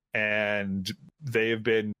 And they have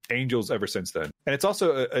been angels ever since then. And it's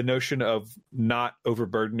also a notion of not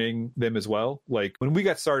overburdening them as well. Like when we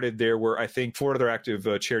got started, there were, I think, 4 other active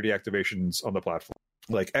charity activations on the platform,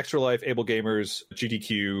 like Extra Life, Able Gamers,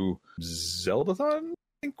 GDQ, Zeldathon,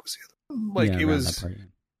 I think was the other one. Like it was,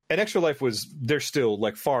 and Extra Life was, they're still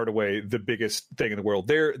like far and away the biggest thing in the world.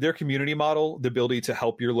 Their community model, the ability to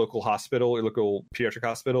help your local hospital, your local pediatric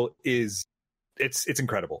hospital is, it's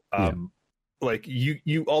incredible. Like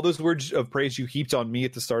you all those words of praise you heaped on me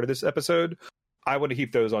at the start of this episode, I want to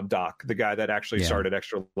heap those on Doc, the guy that actually started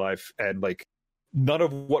Extra Life. And like none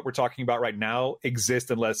of what we're talking about right now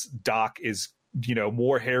exists unless Doc is,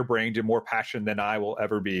 more harebrained and more passionate than I will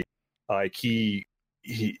ever be. Like he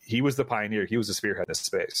was the pioneer. He was the spearhead in this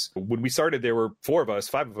space. When we started, there were 5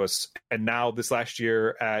 of us. And now this last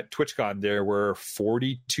year at TwitchCon, there were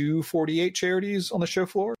 42, 48 charities on the show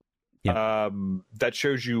floor. Yeah. That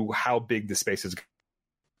shows you how big the space is.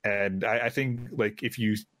 And I think like if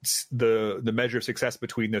you the measure of success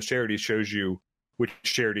between those charities shows you which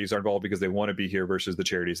charities are involved because they want to be here versus the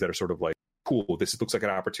charities that are sort of like, cool, this looks like an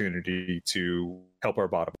opportunity to help our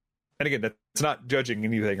bottom. And again, that's not judging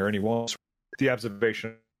anything or anyone. The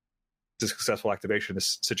observation, the successful activation in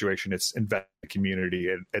this situation, it's invest in the community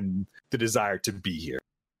and the desire to be here.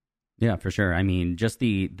 Yeah, for sure. I mean, just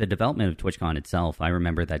the development of TwitchCon itself. I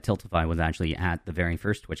remember that Tiltify was actually at the very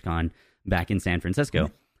first TwitchCon back in San Francisco.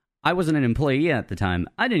 Mm-hmm. I wasn't an employee at the time.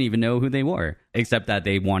 I didn't even know who they were, except that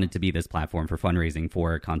they wanted to be this platform for fundraising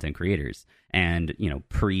for content creators. And,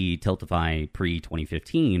 pre-Tiltify,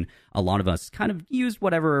 pre-2015, a lot of us kind of used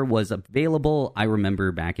whatever was available. I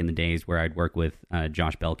remember back in the days where I'd work with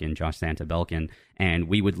Josh Santa Belkin, and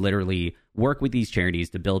we would literally work with these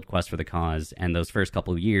charities to build Quest for the Cause. And those first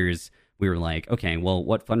couple of years, we were like, okay, well,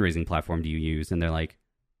 what fundraising platform do you use? And they're like,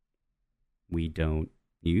 we don't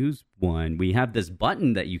use one. We have this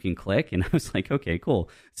button that you can click. And I was like, okay, cool.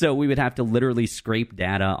 So we would have to literally scrape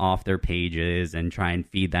data off their pages and try and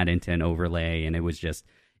feed that into an overlay. And it was just,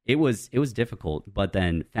 it was difficult. But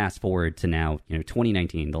then fast forward to now,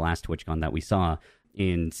 2019, the last TwitchCon that we saw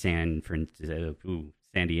in San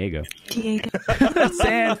Diego.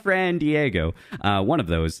 San Fran Diego. One of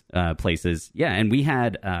those places. Yeah. And we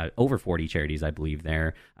had over 40 charities, I believe,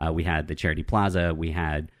 there. We had the Charity Plaza. We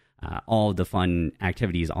had all the fun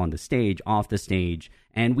activities on the stage, off the stage.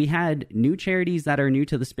 And we had new charities that are new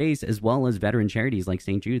to the space, as well as veteran charities like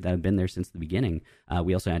St. Jude that have been there since the beginning.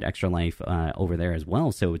 We also had Extra Life over there as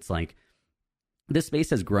well. So it's like this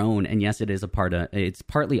space has grown. And yes, it's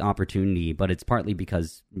partly opportunity, but it's partly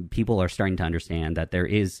because people are starting to understand that there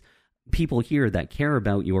is people here that care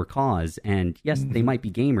about your cause. And yes, they might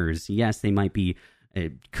be gamers. Yes, they might be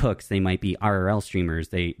cooks, they might be RRL streamers,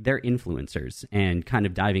 they're influencers, and kind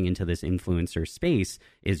of diving into this influencer space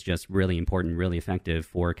is just really important, really effective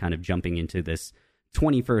for kind of jumping into this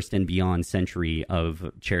 21st and beyond century of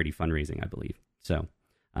charity fundraising, I believe. So,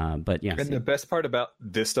 but yeah. And the best part about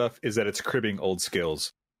this stuff is that it's cribbing old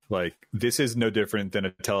skills. Like this is no different than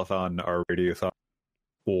a telethon or a radiothon,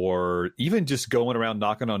 or even just going around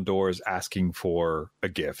knocking on doors asking for a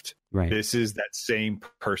gift. Right. This is that same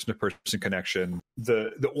person-to-person connection.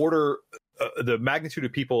 The order, the magnitude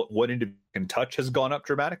of people wanting to be in touch has gone up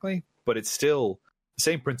dramatically, but it's still the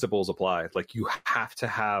same principles apply. Like you have to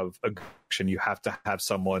have a connection. You have to have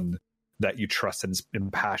someone that you trust and is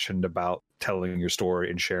impassioned about telling your story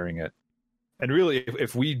and sharing it. And really,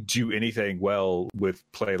 if we do anything well with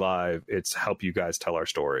Play Live, it's help you guys tell our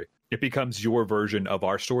story. It becomes your version of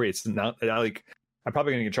our story. It's not like, I'm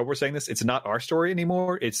probably going to get in trouble for saying this. It's not our story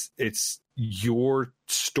anymore. It's your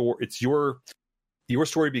story. It's your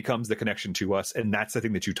story becomes the connection to us. And that's the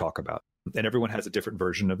thing that you talk about. And everyone has a different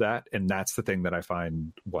version of that. And that's the thing that I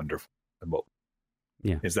find wonderful.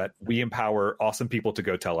 Is that we empower awesome people to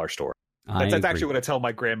go tell our story. That's actually what I tell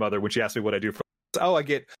my grandmother when she asks me what I do for. I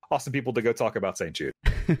get awesome people to go talk about St. Jude.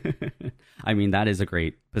 I mean, that is a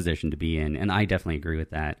great position to be in. And I definitely agree with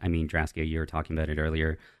that. I mean, Draskia, you were talking about it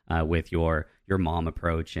earlier with your mom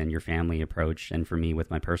approach and your family approach. And for me,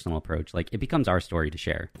 with my personal approach, like it becomes our story to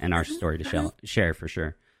share and our story to share for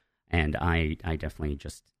sure. And I definitely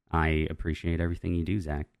I appreciate everything you do,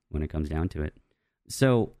 Zach, when it comes down to it.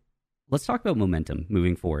 So let's talk about momentum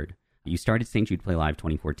moving forward. You started St. Jude Play Live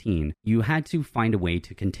 2014. You had to find a way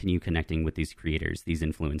to continue connecting with these creators, these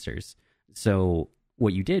influencers. So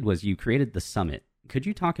what you did was you created the Summit. Could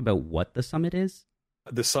you talk about what the Summit is?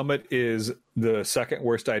 The Summit is the second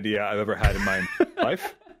worst idea I've ever had in my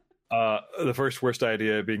life. The first worst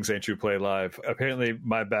idea being St. Jude Play Live. Apparently,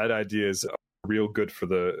 my bad ideas are real good for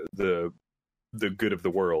the good of the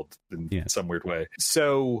world in some weird way.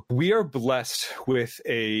 So we are blessed with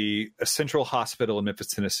a central hospital in Memphis,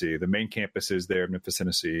 Tennessee. The main campus is there in Memphis,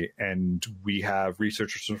 Tennessee. And we have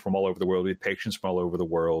researchers from all over the world. We have patients from all over the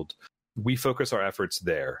world. We focus our efforts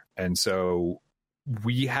there. And so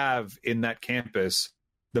we have in that campus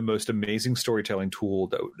the most amazing storytelling tool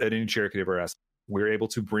that any chair could ever ask. We're able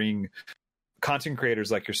to bring content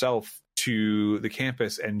creators like yourself to the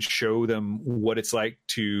campus and show them what it's like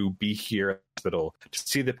to be here at the hospital, to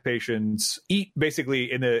see the patients eat.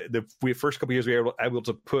 Basically, in the first couple of years, we were able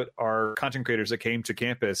to put our content creators that came to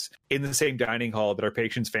campus in the same dining hall that our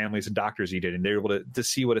patients, families, and doctors eat in, and they're able to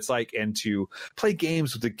see what it's like and to play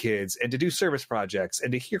games with the kids and to do service projects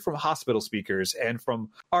and to hear from hospital speakers and from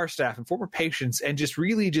our staff and former patients and just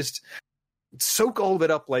really just soak all of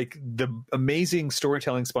it up like the amazing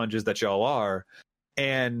storytelling sponges that y'all are.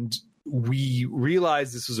 And we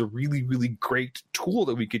realized this was a really, really great tool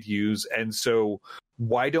that we could use. And so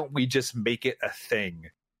why don't we just make it a thing?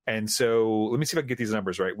 And so let me see if I can get these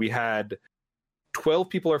numbers right. We had 12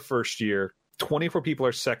 people our first year, 24 people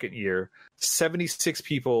our second year, 76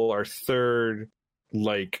 people our third,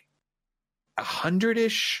 like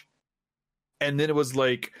 100-ish. And then it was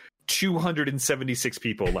like 276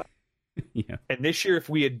 people left. Yeah. And this year, if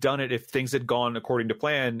we had done it, if things had gone according to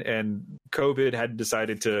plan and COVID hadn't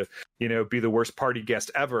decided to, be the worst party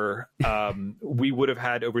guest ever, we would have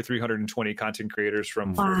had over 320 content creators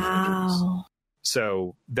from 40 countries.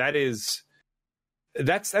 So that's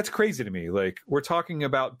crazy to me. Like, we're talking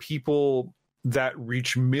about people that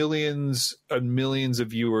reach millions and millions of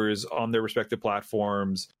viewers on their respective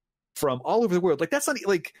platforms from all over the world. Like, that's not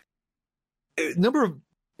like number of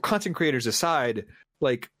content creators aside,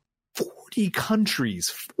 like 40 countries,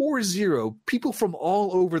 40 people from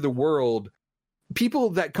all over the world,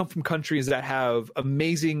 people that come from countries that have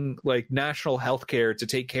amazing like national health care to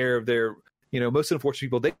take care of their, most unfortunate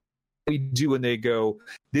people. They do, and they go,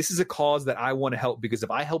 this is a cause that I want to help because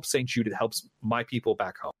if I help St. Jude, it helps my people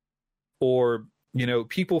back home. Or,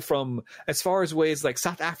 people from as far as ways like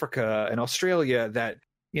South Africa and Australia that,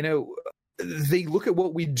 they look at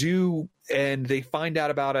what we do and they find out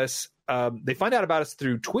about us. They find out about us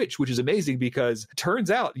through Twitch, which is amazing because it turns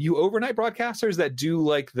out you overnight broadcasters that do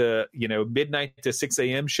like the, midnight to 6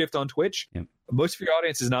 a.m. shift on Twitch, most of your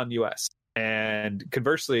audience is not in the US. And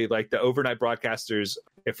conversely, like the overnight broadcasters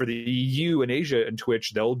for the EU and Asia and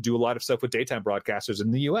Twitch, they'll do a lot of stuff with daytime broadcasters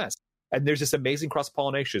in the US. And there's this amazing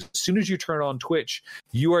cross-pollination. As soon as you turn on Twitch,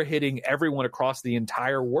 you are hitting everyone across the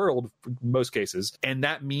entire world in most cases. And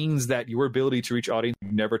that means that your ability to reach audience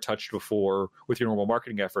you've never touched before with your normal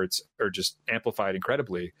marketing efforts are just amplified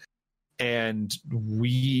incredibly. And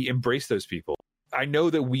we embrace those people. I know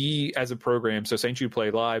that we as a program, so St. Jude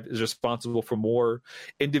Play Live is responsible for more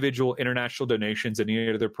individual international donations than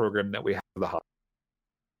any other program that we have for the hub,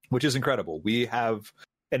 which is incredible. We have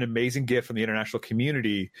an amazing gift from the international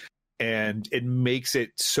community. And it makes it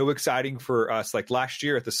so exciting for us. Like last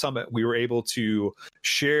year at the summit, we were able to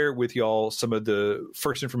share with y'all some of the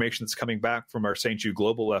first information that's coming back from our St. Jude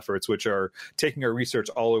global efforts, which are taking our research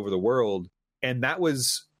all over the world. And that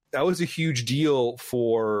was a huge deal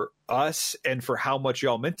for us and for how much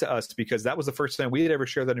y'all meant to us, because that was the first time we had ever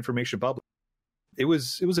shared that information publicly. It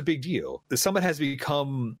was a big deal. The summit has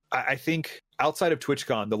become, I think, outside of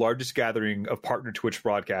TwitchCon, the largest gathering of partner Twitch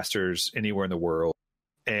broadcasters anywhere in the world.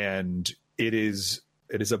 And it is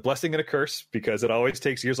a blessing and a curse because it always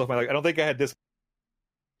takes years off my life. I don't think I had this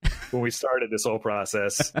when we started this whole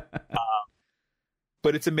process.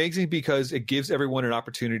 But it's amazing because it gives everyone an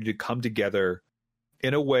opportunity to come together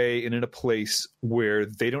in a way and in a place where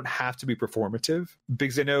they don't have to be performative.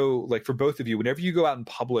 Because I know, like, for both of you, whenever you go out in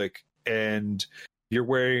public and you're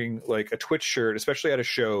wearing like a Twitch shirt, especially at a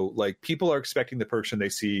show, like people are expecting the person they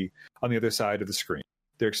see on the other side of the screen.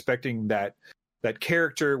 They're expecting that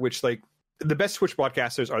character, which like the best Twitch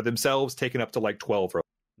broadcasters are themselves taken up to like 12,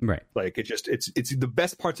 right? Like it's the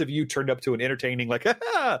best parts of you turned up to an entertaining, like,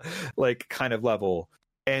 like kind of level.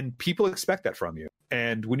 And people expect that from you.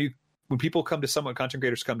 And when people come to Summit, content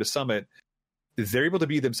creators come to Summit, they're able to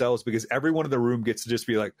be themselves because everyone in the room gets to just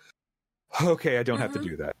be like, okay, I don't have to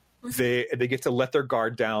do that. They get to let their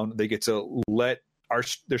guard down. They get to let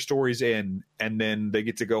their stories in, and then they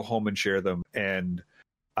get to go home and share them. And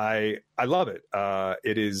I love it.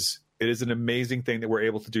 It is an amazing thing that we're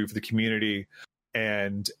able to do for the community.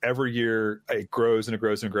 And every year it grows and it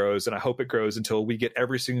grows and grows. And I hope it grows until we get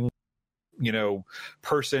every single,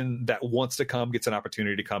 person that wants to come gets an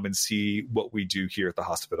opportunity to come and see what we do here at the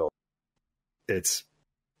hospital. It's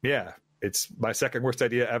my second worst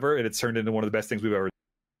idea ever. And it's turned into one of the best things we've ever done.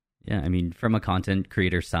 Yeah, I mean, from a content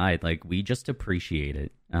creator side, like, we just appreciate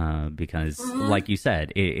it because, like you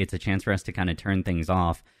said, it's a chance for us to kind of turn things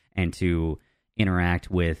off and to interact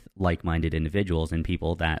with like-minded individuals and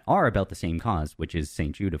people that are about the same cause, which is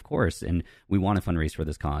St. Jude, of course. And we want to fundraise for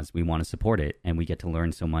this cause. We want to support it, and we get to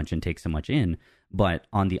learn so much and take so much in. But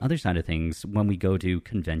on the other side of things, when we go to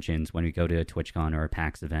conventions, when we go to a TwitchCon or a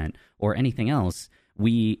PAX event or anything else,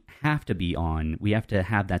 we have to be on. We have to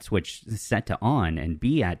have that switch set to on and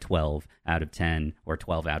be at 12 out of 10 or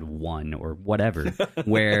 12 out of 1 or whatever,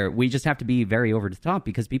 where we just have to be very over the top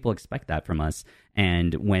because people expect that from us.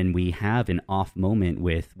 And when we have an off moment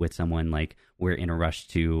with someone, like we're in a rush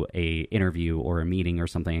to a interview or a meeting or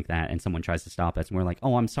something like that, and someone tries to stop us and we're like,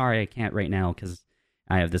 oh, I'm sorry, I can't right now because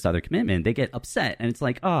I have this other commitment, they get upset. And it's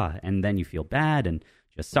like, and then you feel bad and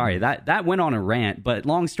just sorry. That went on a rant. But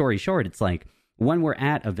long story short, it's like, when we're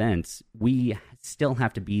at events, we still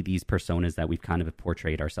have to be these personas that we've kind of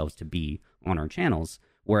portrayed ourselves to be on our channels.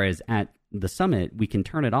 Whereas at the summit, we can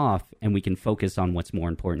turn it off and we can focus on what's more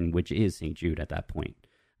important, which is St. Jude at that point.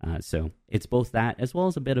 So it's both that as well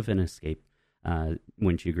as a bit of an escape.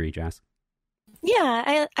 Wouldn't you agree, Jas?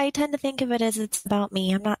 Yeah, I tend to think of it as it's about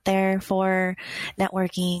me. I'm not there for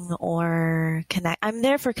networking or connect. I'm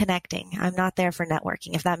there for connecting. I'm not there for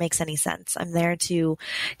networking, if that makes any sense. I'm there to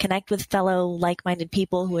connect with fellow like-minded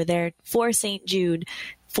people who are there for St. Jude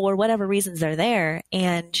for whatever reasons they're there,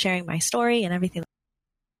 and sharing my story and everything.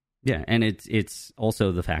 Yeah, and it's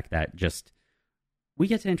also the fact that just we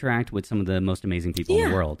get to interact with some of the most amazing people in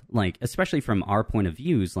the world. Like, especially from our point of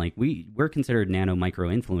views, like we're considered nano micro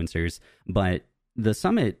influencers, but the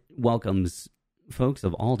summit welcomes folks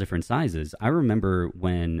of all different sizes. I remember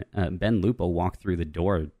when Ben Lupo walked through the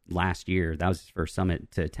door last year. That was his first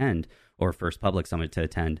summit to attend, or first public summit to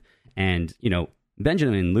attend. And,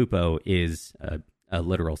 Benjamin Lupo is a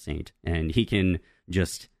literal saint, and he can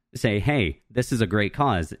just say, hey, this is a great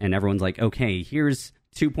cause. And everyone's like, okay, here's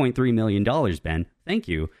 $2.3 million, Ben. Thank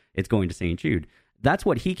you. It's going to St. Jude. That's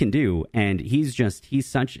what he can do. And he's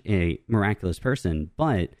such a miraculous person.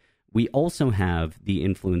 But we also have the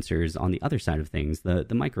influencers on the other side of things, the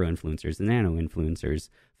micro influencers, the nano influencers,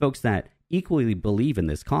 folks that equally believe in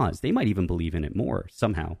this cause. They might even believe in it more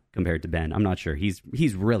somehow compared to Ben. I'm not sure. He's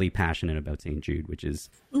really passionate about St. Jude, which is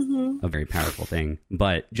a very powerful thing.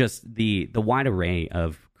 But just the wide array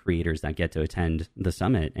of creators that get to attend the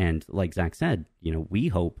summit. And like Zach said,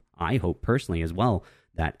 I hope personally as well,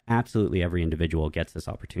 that absolutely every individual gets this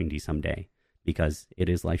opportunity someday, because it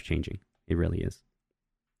is life-changing. It really is.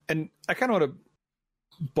 And I kind of want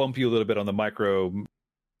to bump you a little bit on the micro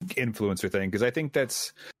influencer thing, because I think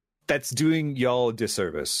that's doing y'all a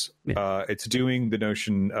disservice. Yeah. It's doing the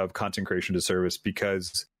notion of content creation a disservice,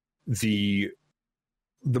 because the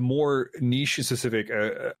more niche specific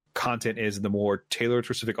content is, and the more tailored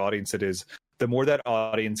to a specific audience it is, the more that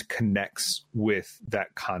audience connects with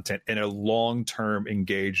that content in a long-term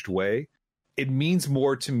engaged way. It means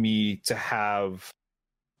more to me to have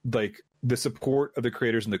like the support of the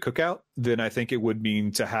creators in the cookout than I think it would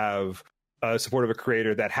mean to have a support of a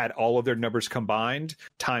creator that had all of their numbers combined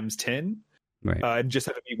times 10. Right. And just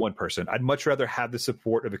have to be one person. I'd much rather have the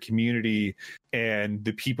support of a community and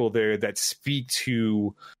the people there that speak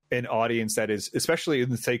to an audience that is, especially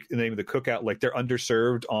in the name of the cookout, like they're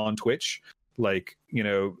underserved on Twitch. Like,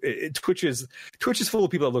 Twitch is full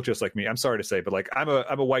of people that look just like me. I'm sorry to say, but like I'm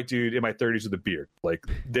a white dude in my 30s with a beard. Like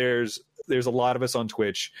there's a lot of us on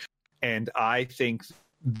Twitch, and I think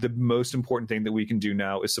the most important thing that we can do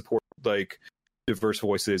now is support like diverse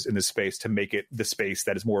voices in this space to make it the space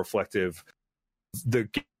that is more reflective the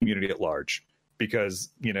community at large, because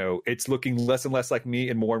it's looking less and less like me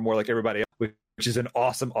and more like everybody else, which is an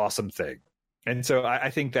awesome thing. And so I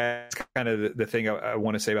think that's kind of the thing I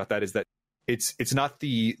want to say about that, is that it's not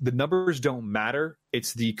the numbers don't matter,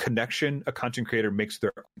 it's the connection a content creator makes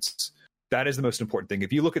with their audience. That is the most important thing.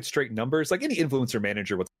 If you look at straight numbers, like any influencer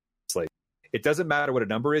manager, it's like, it doesn't matter what a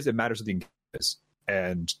number is, it matters what the engagement is.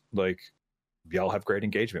 And like, y'all have great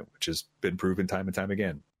engagement, which has been proven time and time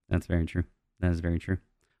again. That's very true. That is very true.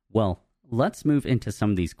 Well, let's move into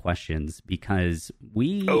some of these questions, because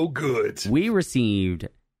we received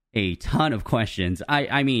a ton of questions.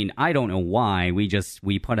 I mean, I don't know why.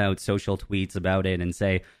 We put out social tweets about it and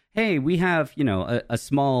say, hey, we have, a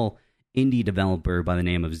small indie developer by the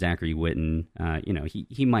name of Zachary Whitten.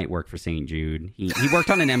 He might work for St. Jude. He worked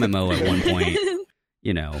on an MMO at one point.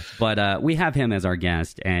 But we have him as our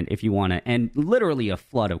guest, and if you want to, and literally a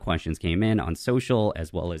flood of questions came in on social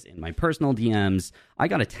as well as in my personal DMs. I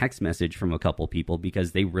got a text message from a couple people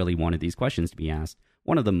because they really wanted these questions to be asked.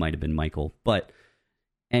 One of them might have been Michael, but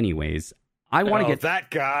anyways, I want to get that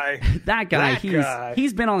guy. That guy.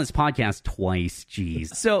 He's been on this podcast twice. Jeez.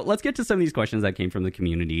 So let's get to some of these questions that came from the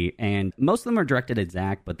community, and most of them are directed at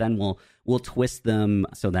Zach, but then we'll twist them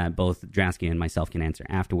so that both Drasky and myself can answer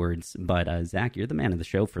afterwards. But Zach, you're the man of the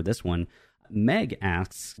show for this one. Meg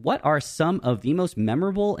asks, what are some of the most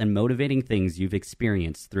memorable and motivating things you've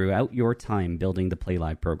experienced throughout your time building the Play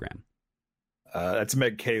Live program? That's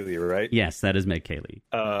Meg Cayley, right? Yes, that is Meg Cayley.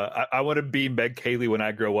 I want to be Meg Cayley when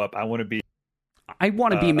I grow up. I want to be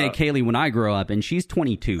Meg Cayley when I grow up, and she's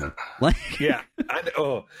 22. Yeah.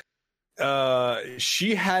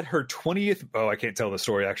 She had her 20th. Oh, I can't tell the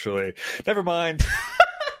story, actually. Never mind.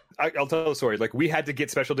 I'll tell the story. Like, we had to get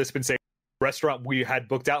special dispensation. Restaurant we had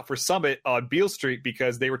booked out for Summit on Beale Street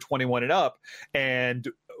because they were 21 and up. And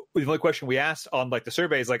the only question we asked on like the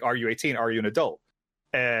survey is like, are you 18? Are you an adult?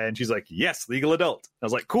 And she's like, yes, legal adult. I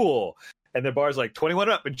was like, cool. And the bar's like 21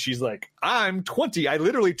 up. And she's like, I'm 20. I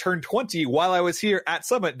literally turned 20 while I was here at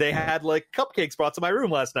Summit. They had like cupcakes brought to my room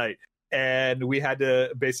last night. And we had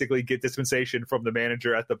to basically get dispensation from the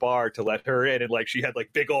manager at the bar to let her in. And like, she had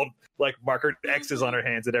like big old like marker X's on her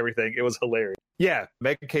hands and everything. It was hilarious. Yeah.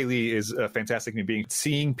 Megan Cayley is a fantastic human being.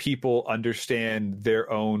 Seeing people understand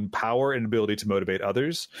their own power and ability to motivate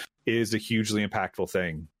others is a hugely impactful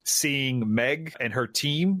thing. Seeing Meg and her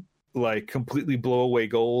team like completely blow away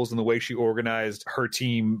goals, and the way she organized her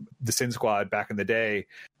team, the Sin Squad back in the day,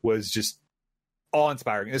 was just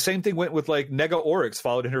awe-inspiring. The same thing went with like Nega Oryx,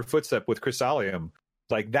 followed in her footstep with Crystallium.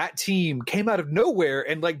 Like, that team came out of nowhere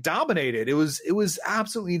and like dominated. It was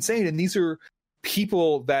absolutely insane. And these are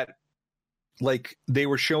people that like they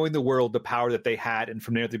were showing the world the power that they had, and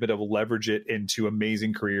from there they've been able to leverage it into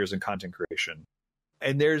amazing careers in content creation.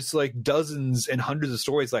 And there's like dozens and hundreds of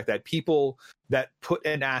stories like that. People that put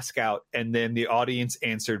an ask out and then the audience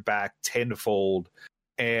answered back tenfold.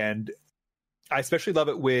 And I especially love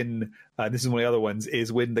it when, this is one of the other ones,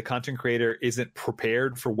 is when the content creator isn't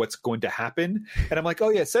prepared for what's going to happen. And I'm like, oh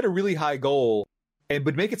yeah, set a really high goal,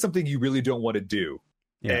 but make it something you really don't want to do.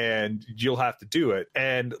 Yeah. And you'll have to do it.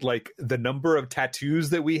 And like the number of tattoos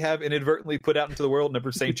that we have inadvertently put out into the world, number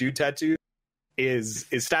of St. Jude tattoos is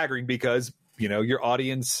staggering, because your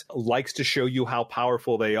audience likes to show you how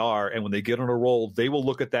powerful they are. And when they get on a roll, they will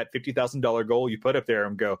look at that $50,000 goal you put up there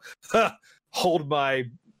and go, hold my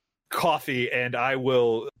coffee and I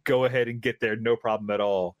will go ahead and get there. No problem at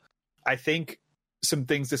all. I think some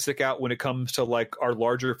things to stick out when it comes to like our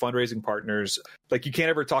larger fundraising partners, like you can't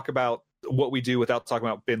ever talk about what we do without talking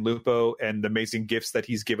about Ben Lupo and the amazing gifts that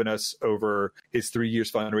he's given us over his 3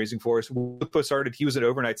 years fundraising for us. When Lupo started, he was an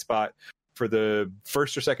overnight spot for the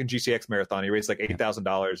first or second GCX marathon. He raised like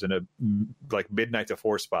 $8,000 in a like midnight to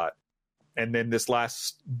 4 spot. And then this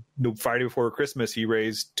last Friday before Christmas, he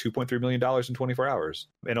raised $2.3 million in 24 hours.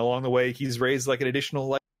 And along the way, he's raised like an additional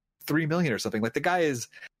like $3 million or something. Like, the guy is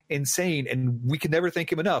insane, and we can never thank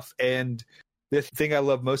him enough. And the thing I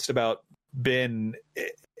love most about Ben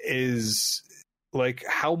is like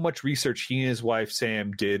how much research he and his wife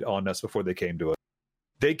Sam did on us before they came to us.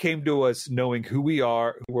 They came to us knowing who we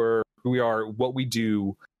are, what we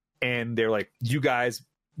do, and they're like, you guys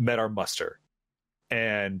met our muster.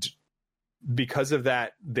 And because of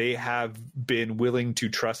that, they have been willing to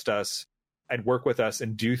trust us and work with us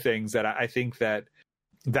and do things that I think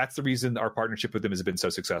that's the reason our partnership with them has been so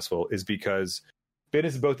successful, is because Ben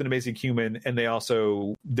is both an amazing human, and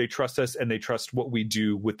they trust us, and they trust what we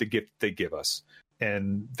do with the gift they give us.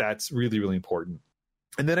 And that's really, really important.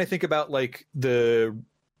 And then I think about like the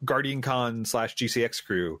Guardian Con / GCX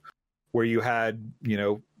crew, where you had,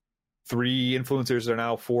 3 influencers or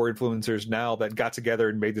now 4 influencers now that got together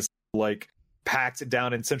and made this like pact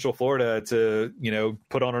down in Central Florida to,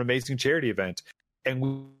 put on an amazing charity event. And we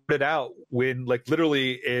put it out when like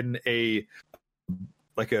literally in a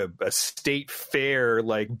state fair,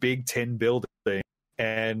 like Big Ten building.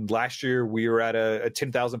 And last year we were at a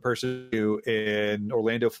 10,000 person in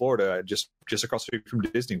Orlando, Florida, just across the street from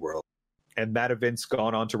Disney World. And that event's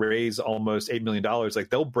gone on to raise almost $8 million. Like,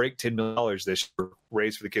 they'll break $10 million this year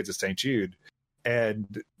raised for the kids at St. Jude.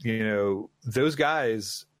 And, those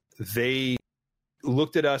guys, they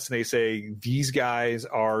looked at us and they say, these guys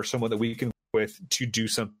are someone that we can work with to do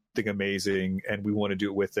something amazing, and we want to do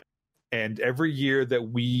it with them. And every year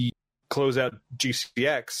that we close out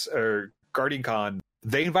GCX or Guardian Con,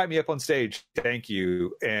 they invite me up on stage. Thank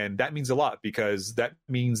you. And that means a lot, because that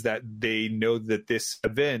means that they know that this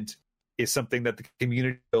event is something that the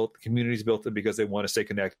community's built it because they want to stay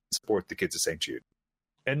connected and support the kids of St. Jude.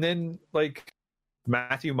 And then like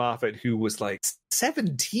Matthew Moffat, who was like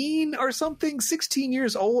 17 or something, 16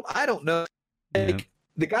 years old. I don't know. Like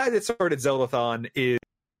the guy that started Zeldathon is,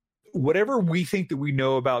 whatever we think that we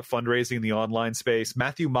know about fundraising in the online space,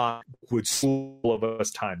 Matthew Moffat would school all of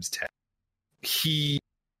us times 10. He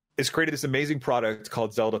has created this amazing product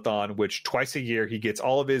called Zeldathon, which twice a year he gets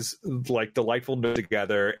all of his like delightful nerds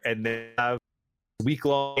together and then have a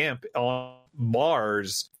week-long camp on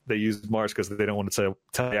Mars. They use Mars because they don't want to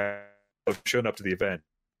tell you I've shown up to the event.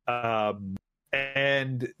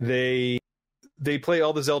 And they play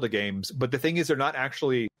all the Zelda games, but the thing is, they're not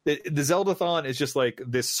actually, the Zeldathon is just like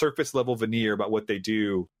this surface level veneer about what they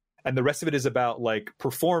do, and the rest of it is about like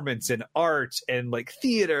performance and art and like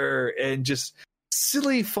theater and just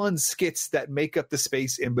silly fun skits that make up the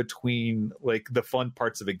space in between like the fun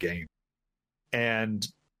parts of a game. And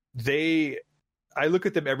I look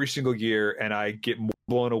at them every single year and I get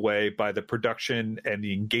blown away by the production and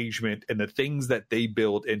the engagement and the things that they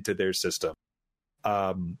build into their system.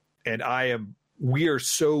 And we are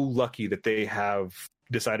so lucky that they have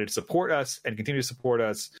decided to support us and continue to support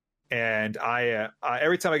us. And I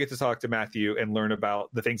every time I get to talk to Matthew and learn about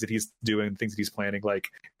the things that he's doing, the things that he's planning, like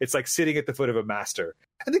it's like sitting at the foot of a master.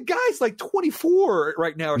 And the guy's like 24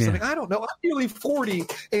 right now or something. I don't know. I'm nearly 40,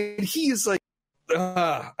 and he is like,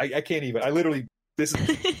 I can't even. I literally, this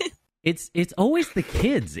is. It's always the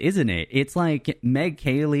kids, isn't it? It's like Meg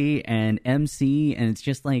Cayley and MC, and it's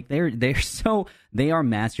just like they are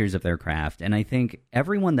masters of their craft. And I think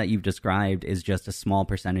everyone that you've described is just a small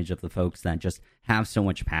percentage of the folks that just have so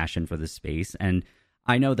much passion for this space. And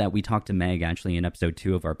I know that we talked to Meg actually in episode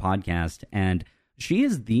 2 of our podcast, and she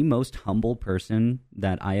is the most humble person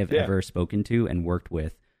that I have ever spoken to and worked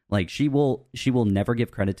with. Like she will never give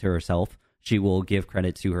credit to herself. She will give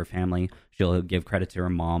credit to her family. She'll give credit to her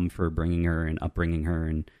mom for bringing her and upbringing her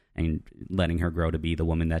and letting her grow to be the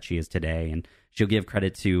woman that she is today. And she'll give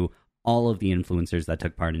credit to all of the influencers that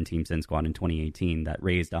took part in Team Sin Squad in 2018 that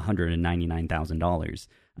raised $199,000.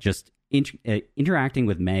 Just interacting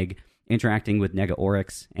with Meg, interacting with Nega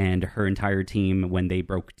Oryx and her entire team when they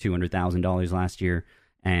broke $200,000 last year.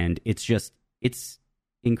 And it's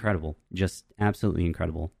incredible. Just absolutely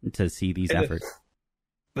incredible to see these efforts.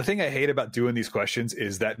 The thing I hate about doing these questions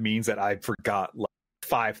is that means that I forgot like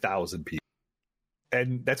 5,000 people.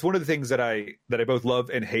 And that's one of the things that I both love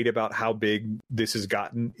and hate about how big this has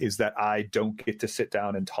gotten, is that I don't get to sit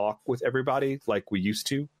down and talk with everybody like we used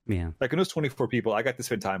to. Yeah. Like in those 24 people, I got to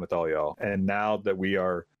spend time with all y'all. And now that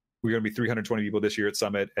we're going to be 320 people this year at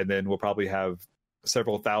Summit, and then we'll probably have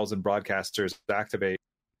several thousand broadcasters activate.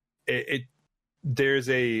 There's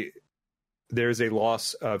a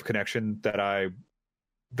loss of connection that I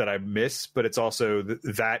miss, but it's also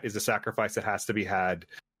that is a sacrifice that has to be had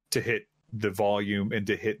to hit the volume and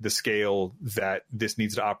to hit the scale that this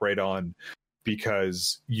needs to operate on,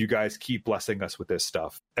 because you guys keep blessing us with this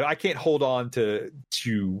stuff. And I can't hold on to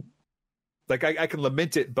like, I can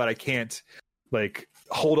lament it, but I can't like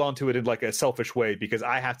hold on to it in like a selfish way, because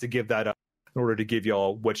I have to give that up in order to give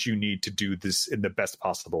y'all what you need to do this in the best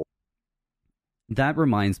possible. That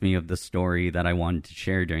reminds me of the story that I wanted to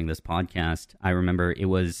share during this podcast. I remember it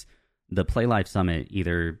was the Play Live Summit,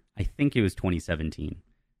 I think it was 2017.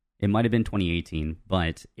 It might have been 2018,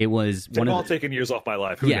 but it was taking years off my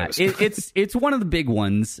life. Who knows? it's one of the big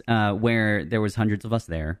ones where there was hundreds of us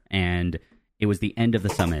there, and it was the end of the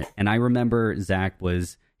summit. And I remember Zach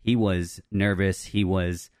was nervous. He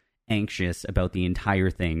was anxious about the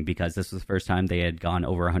entire thing because this was the first time they had gone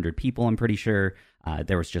over 100 people, I'm pretty sure.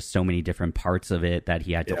 There was just so many different parts of it that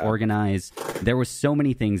he had to organize. There were so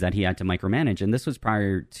many things that he had to micromanage. And this was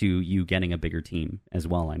prior to you getting a bigger team as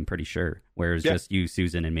well, I'm pretty sure. Whereas just you,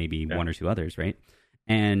 Susan, and maybe one or two others, right?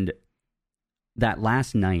 And that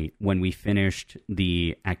last night when we finished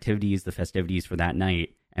the festivities for that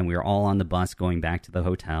night, and we were all on the bus going back to the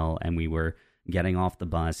hotel, and we were getting off the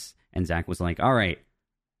bus, and Zach was like, all right,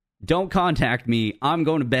 don't contact me. I'm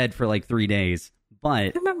going to bed for like 3 days.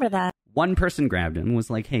 But I remember that. One person grabbed him and was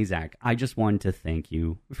like, hey, Zach, I just wanted to thank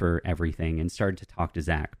you for everything, and started to talk to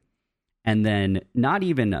Zach. And then not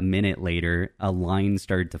even a minute later, a line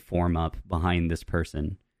started to form up behind this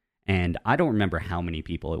person. And I don't remember how many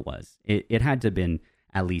people it was. It had to have been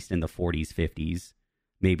at least in the 40s, 50s,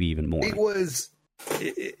 maybe even more.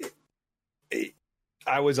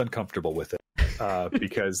 I was uncomfortable with it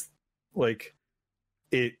because like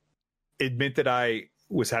it meant that I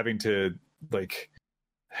was having to like,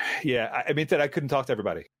 it meant that I couldn't talk to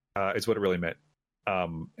everybody, is what it really meant.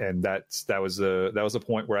 And that was a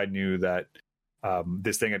point where I knew that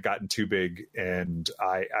this thing had gotten too big, and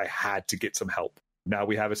I had to get some help. Now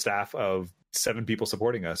we have a staff of 7 people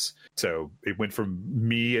supporting us. So it went from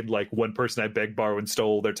me and like one person I begged, borrowed, and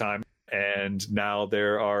stole their time. And now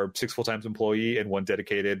there are 6 full-time employee and 1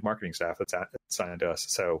 dedicated marketing staff that's assigned to us.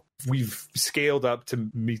 So we've scaled up to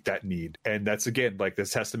meet that need. And that's, again, like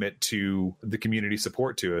this testament to the community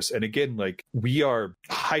support to us. And again, like we are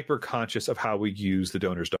hyper conscious of how we use the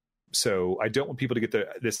donors. So I don't want people to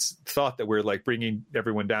get this thought that we're like bringing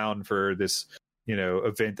everyone down for this,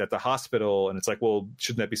 event at the hospital. And it's like, well,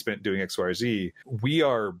 shouldn't that be spent doing X, Y, or Z? We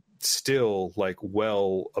are still like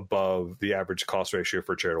well above the average cost ratio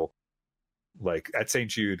for charitable. Like at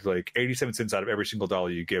St. Jude, like 87 cents out of every single dollar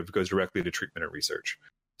you give goes directly to treatment and research.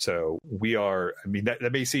 So we are, I mean,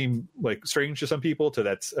 that may seem like strange to some people,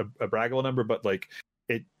 that's a braggable number, but like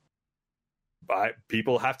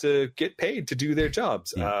people have to get paid to do their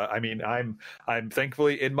jobs. Yeah. I mean, I'm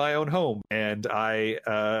thankfully in my own home, and I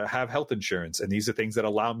have health insurance, and these are things that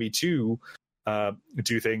allow me to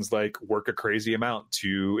do things like work a crazy amount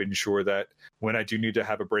to ensure that when I do need to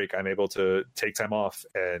have a break, I'm able to take time off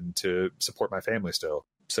and to support my family still.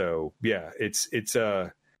 So yeah,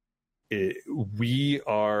 we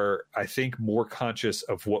are, I think, more conscious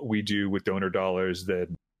of what we do with donor dollars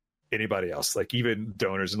than anybody else. Like even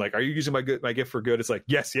donors, and like, are you using my gift for good? It's like,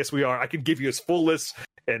 yes, we are. I can give you a full list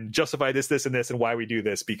and justify this, and this, and why we do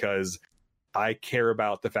this, because I care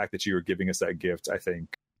about the fact that you are giving us that gift. I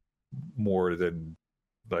think more than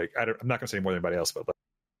like, I'm not going to say more than anybody else, but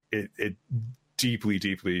like, it deeply,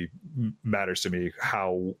 deeply matters to me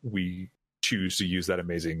how we choose to use that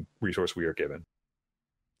amazing resource we are given.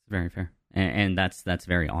 Very fair. And that's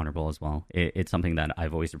very honorable as well. It's something that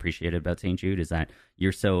I've always appreciated about St. Jude, is that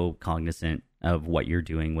you're so cognizant of what you're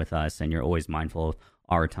doing with us, and you're always mindful of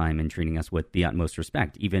our time and treating us with the utmost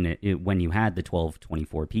respect. Even when you had the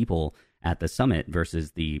 1224 people at the summit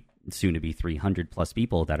versus the soon-to-be 300 plus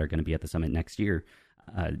people that are going to be at the summit next year,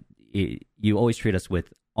 you always treat us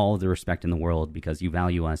with all the respect in the world, because you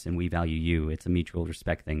value us and we value you. It's a mutual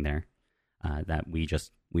respect thing there that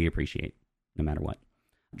we appreciate no matter what.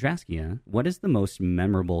 Draskia, what is the most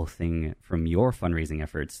memorable thing from your fundraising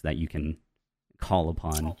efforts that you can call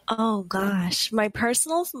upon? Oh gosh, my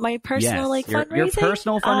personal yes, like fundraising. Your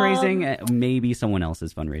personal fundraising, maybe someone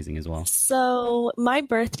else's fundraising as well. So my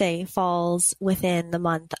birthday falls within the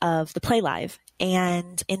month of the Play Live,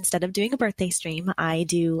 and instead of doing a birthday stream, I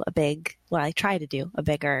try to do a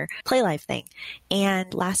bigger Play Live thing.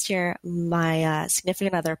 And last year, my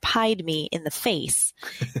significant other pied me in the face,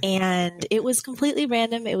 and it was completely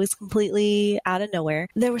random. It was completely out of nowhere.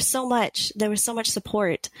 There was so much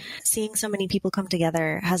support. Seeing so many people come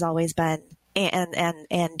together has always been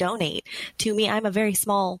and donate to me. I'm a very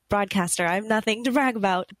small broadcaster. I'm nothing to brag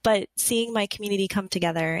about, but seeing my community come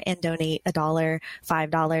together and donate $1,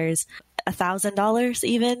 $5, $1,000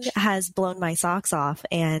 even has blown my socks off.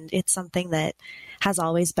 And it's something that has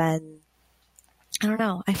always been, I don't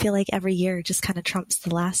know, I feel like every year just kind of trumps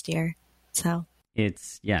the last year. So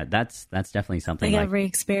that's definitely something like every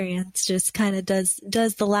experience just kind of does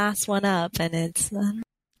the last one up. And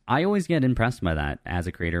I always get impressed by that as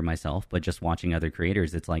a creator myself, but just watching other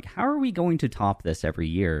creators, it's like, how are we going to top this every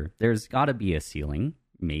year? There's got to be a ceiling,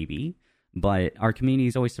 maybe, but our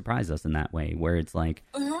communities always surprise us in that way, where it's like,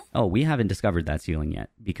 oh, we haven't discovered that ceiling yet,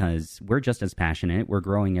 because we're just as passionate. We're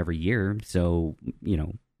growing every year. So,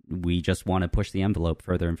 we just want to push the envelope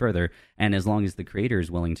further and further. And as long as the creator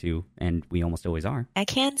is willing to, and we almost always are. I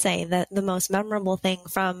can say that the most memorable thing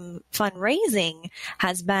from fundraising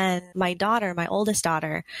has been my oldest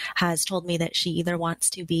daughter has told me that she either wants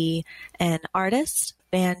to be an artist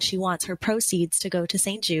and she wants her proceeds to go to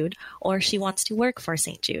St. Jude, or she wants to work for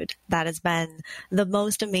St. Jude. That has been the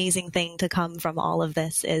most amazing thing to come from all of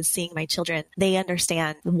this, is seeing my children. They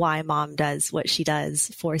understand why mom does what she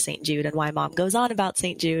does for St. Jude, and why mom goes on about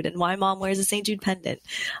St. Jude, and why mom wears a St. Jude pendant.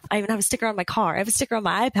 I even have a sticker on my car. I have a sticker on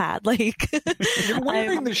my iPad. Like, you're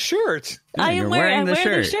wearing the shirt. I wear the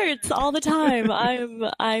shirts all the time.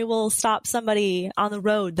 I will stop somebody on the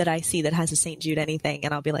road that I see that has a St. Jude anything,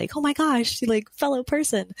 and I'll be like, oh my gosh, like fellow person.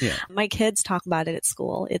 Yeah. My kids talk about it at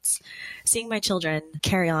school. It's seeing my children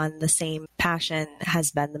carry on the same passion has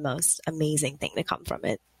been the most amazing thing to come from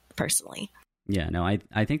it personally. Yeah, no,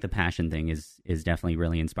 I think the passion thing is definitely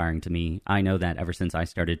really inspiring to me. I know that ever since I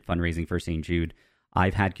started fundraising for St. Jude,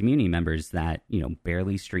 I've had community members that,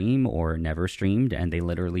 barely stream or never streamed, and they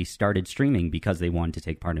literally started streaming because they wanted to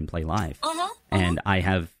take part in Play Live. And I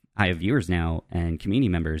have viewers now and community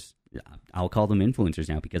members I'll call them influencers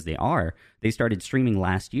now because they started streaming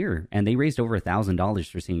last year and they raised over $1,000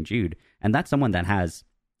 for St. Jude. And that's someone that has,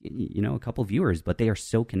 a couple viewers, but they are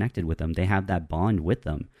so connected with them. They have that bond with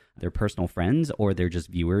them. They're personal friends, or they're just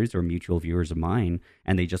viewers or mutual viewers of mine,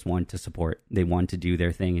 and they just want to support. They want to do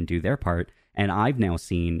their thing and do their part. And I've now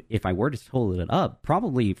seen, if I were to total it up,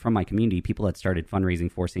 probably from my community, people that started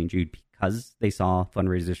fundraising for St. Jude because they saw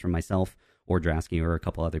fundraisers from myself or Drasky or a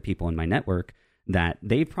couple other people in my network, that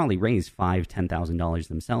they've probably raised $5,000-$10,000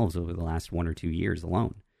 themselves over the last 1 or 2 years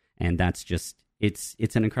alone. And that's just, it's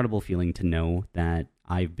an incredible feeling to know that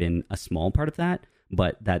I've been a small part of that,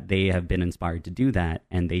 but that they have been inspired to do that,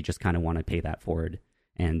 and they just kind of want to pay that forward,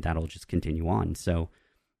 and that'll just continue on. So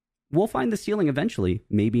we'll find the ceiling eventually,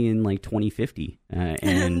 maybe in like 2050,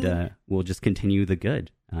 and we'll just continue the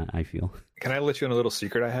good, I feel. Can I let you in a little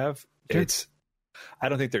secret I have? Sure. I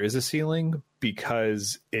don't think there is a ceiling,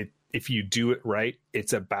 because if you do it right,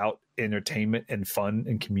 it's about entertainment and fun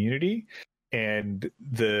and community. And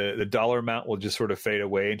the dollar amount will just sort of fade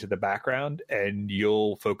away into the background, and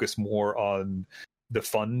you'll focus more on the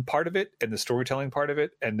fun part of it and the storytelling part of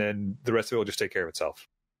it. And then the rest of it will just take care of itself.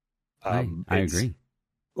 I agree.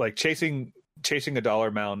 Like chasing a dollar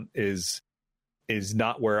amount is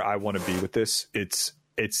not where I want to be with this. It's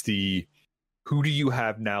the, who do you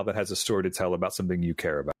have now that has a story to tell about something you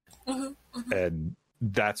care about? Mm-hmm, mm-hmm. And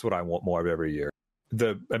that's what I want more of every year.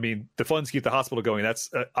 The funds keep the hospital going. That's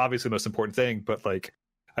obviously the most important thing. But like,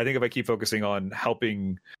 I think if I keep focusing on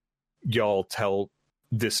helping y'all tell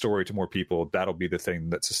this story to more people, that'll be the thing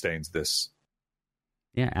that sustains this.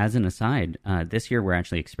 Yeah. As an aside, this year we're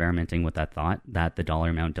actually experimenting with that thought that the dollar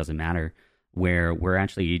amount doesn't matter, where we're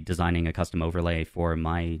actually designing a custom overlay for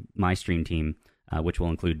my stream team, which will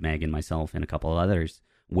include Meg and myself and a couple of others,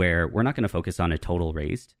 where we're not going to focus on a total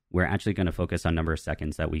raised. We're actually going to focus on number of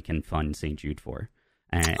seconds that we can fund St. Jude for.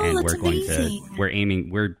 And we're going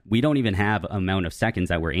to, we don't even have amount of seconds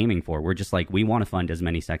that we're aiming for. We're just like, we want to fund as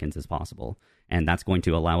many seconds as possible. And that's going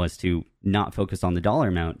to allow us to not focus on the dollar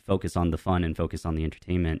amount, focus on the fun and focus on the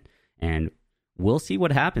entertainment. And we'll see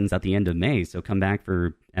what happens at the end of May. So come back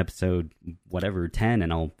for episode 10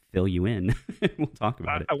 and I'll fill you in. We'll talk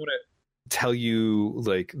about it. I want to tell you,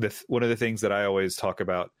 like, one of the things that I always talk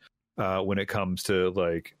about when it comes to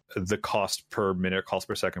like the cost per minute, cost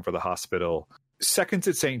per second for the hospital. Seconds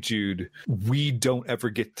at St. Jude, we don't ever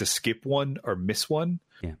get to skip one or miss one.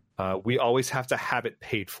 Yeah. We always have to have it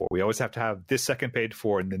paid for. We always have to have this second paid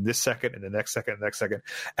for, and then this second, and the next second, and the next second.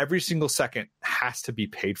 Every single second has to be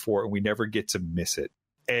paid for, and we never get to miss it.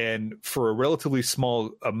 And for a relatively small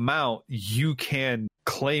amount, you can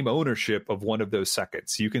claim ownership of one of those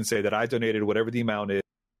seconds. You can say that I donated whatever the amount is.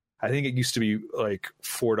 I think it used to be like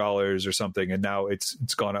 $4 or something, and now it's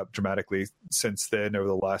gone up dramatically since then over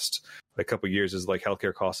the last couple of years, as like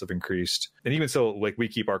healthcare costs have increased. And even so, like, we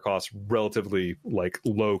keep our costs relatively like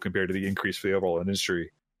low compared to the increase for the overall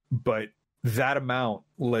industry. But that amount,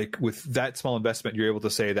 like with that small investment, you're able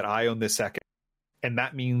to say that I own this second. And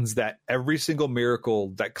that means that every single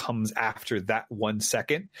miracle that comes after that 1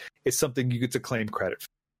 second is something you get to claim credit for.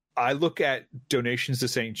 I look at donations to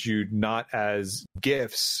St. Jude not as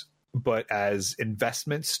gifts, but as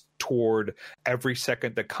investments toward every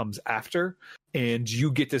second that comes after. And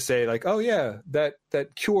you get to say, like, oh yeah, that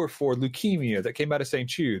cure for leukemia that came out of St.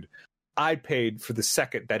 Jude, I paid for the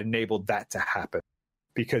second that enabled that to happen,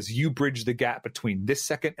 because you bridged the gap between this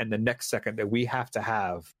second and the next second that we have to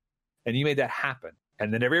have. And you made that happen.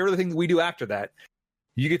 And then every other thing that we do after that,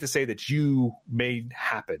 you get to say that you made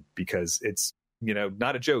happen, because it's,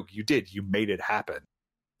 not a joke. You made it happen.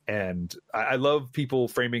 And I love people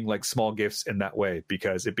framing like small gifts in that way,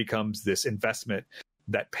 because it becomes this investment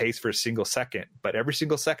that pays for a single second. But every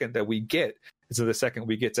single second that we get is the second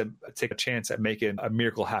we get to take a chance at making a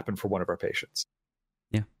miracle happen for one of our patients.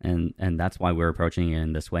 Yeah. And that's why we're approaching it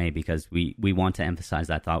in this way, because we want to emphasize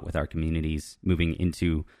that thought with our communities moving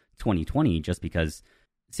into 2020, just because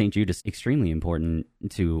St. Jude is extremely important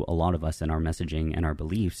to a lot of us in our messaging and our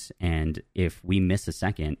beliefs. And if we miss a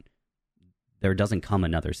second, there doesn't come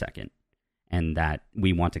another second. And that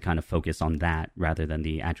we want to kind of focus on that rather than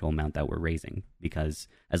the actual amount that we're raising. Because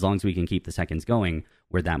as long as we can keep the seconds going,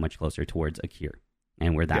 we're that much closer towards a cure.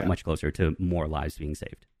 And we're that much closer to more lives being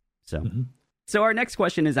saved. So So our next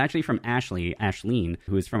question is actually from Ashleen,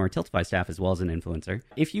 who is from our Tiltify staff as well as an influencer.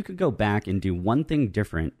 If you could go back and do one thing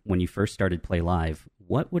different when you first started Play Live,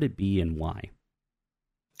 what would it be and why?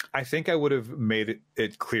 I think I would have made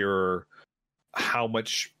it clearer how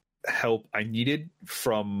much help I needed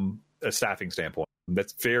from a staffing standpoint.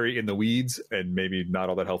 That's very in the weeds and maybe not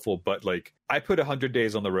all that helpful, but like I put 100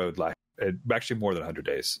 days on the road actually more than 100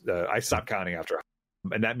 days. I stopped counting after.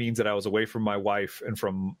 And that means that I was away from my wife and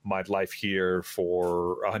from my life here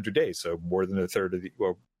for 100 days. So more than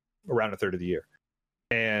around a third of the year.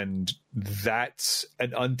 And that's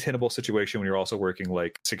an untenable situation when you're also working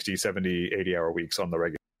like 60, 70, 80-hour weeks on the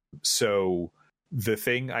regular. So the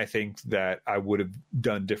thing I think that I would have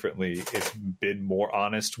done differently is been more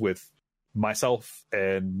honest with myself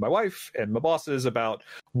and my wife and my bosses about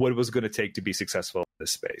what it was going to take to be successful in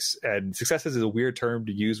this space. And success is a weird term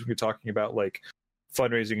to use when you're talking about like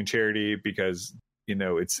fundraising and charity, because, you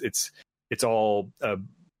know, it's all a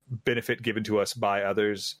benefit given to us by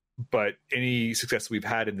others. But any success we've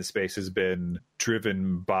had in this space has been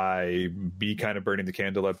driven by me kind of burning the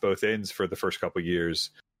candle at both ends for the first couple of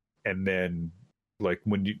years. And then like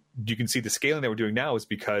when you can see the scaling that we're doing now is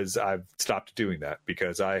because I've stopped doing that,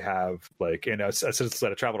 because I have like, and I said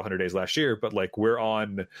I traveled 100 days last year, but like we're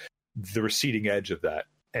on the receding edge of that.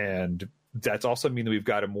 And that's also mean that we've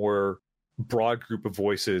got a more broad group of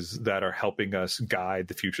voices that are helping us guide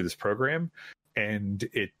the future of this program. And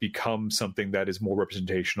it becomes something that is more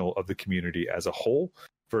representational of the community as a whole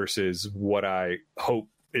versus what I hope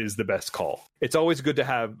is the best call. It's always good to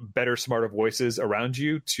have better, smarter voices around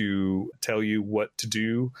you to tell you what to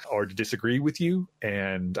do or to disagree with you.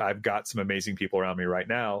 And I've got some amazing people around me right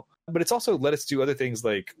now. But it's also let us do other things,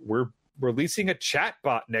 like we're releasing a chat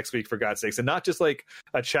bot next week, for God's sakes. And not just like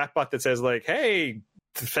a chat bot that says like, hey,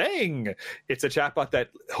 thing. It's a chatbot that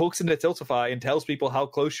hooks into Tiltify and tells people how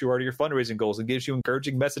close you are to your fundraising goals and gives you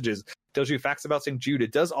encouraging messages, tells you facts about St. Jude.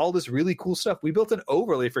 It does all this really cool stuff. We built an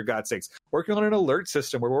overlay, for God's sakes, working on an alert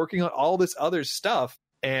system. We're working on all this other stuff.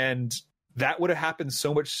 And that would have happened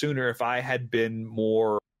so much sooner if I had been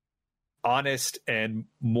more honest and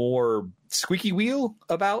more squeaky wheel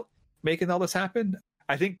about making all this happen.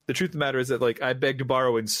 I think the truth of the matter is that like I begged,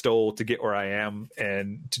 borrow, and stole to get where I am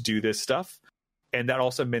and to do this stuff. And that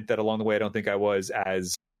also meant that along the way, I don't think I was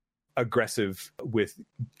as aggressive with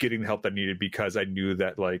getting the help that I needed, because I knew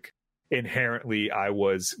that like inherently I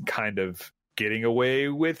was kind of getting away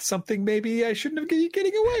with something maybe I shouldn't have been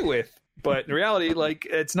getting away with. But in reality, like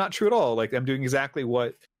it's not true at all. Like I'm doing exactly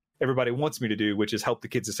what everybody wants me to do, which is help the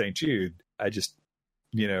kids of St. Jude. I just,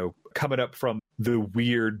 you know, coming up from the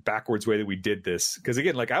weird backwards way that we did this. Because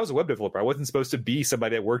again, like I was a web developer. I wasn't supposed to be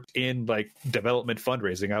somebody that worked in like development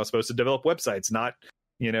fundraising. I was supposed to develop websites, not,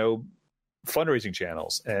 you know, fundraising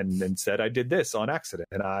channels. And instead I did this on accident.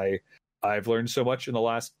 And I've learned so much in the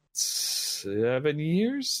last 7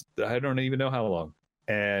 years. I don't even know how long.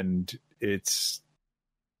 And it's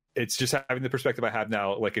just having the perspective I have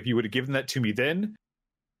now. Like if you would have given that to me then,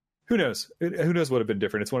 who knows? Who knows what would have been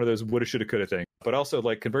different? It's one of those woulda, shoulda, coulda thing. But also,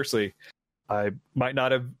 like conversely, I might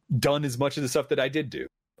not have done as much of the stuff that I did do.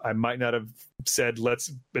 I might not have said,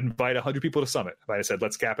 let's invite 100 people to Summit. I might have said,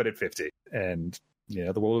 let's cap it at 50. And, you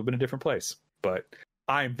know, the world would have been a different place. But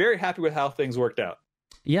I'm very happy with how things worked out.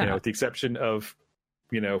 Yeah. You know, with the exception of,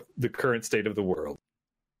 you know, the current state of the world.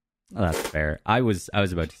 Well, that's fair. I was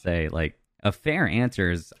about to say, like, a fair answer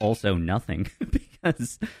is also nothing,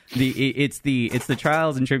 because it's the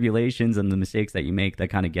trials and tribulations and the mistakes that you make that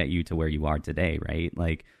kind of get you to where you are today, right?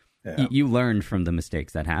 Like you learned from the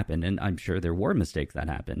mistakes that happened, and I'm sure there were mistakes that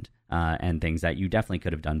happened and things that you definitely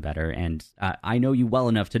could have done better. And I know you well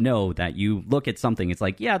enough to know that you look at something, it's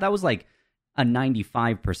like, yeah, that was like a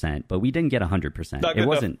 95%, but we didn't get 100%. It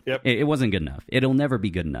wasn't. Yep. It wasn't good enough. It'll never be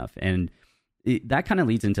good enough, and that kind of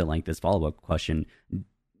leads into like this follow-up question.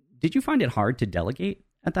 Did you find it hard to delegate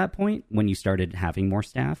at that point when you started having more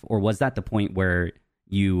staff? Or was that the point where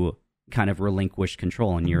you kind of relinquished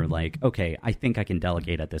control and you're like, okay, I think I can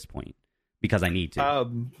delegate at this point because I need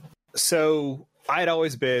to? So I'd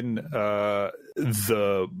always been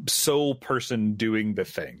the sole person doing the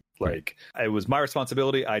thing. Like it was my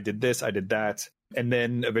responsibility. I did this, I did that. And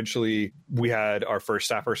then eventually we had our first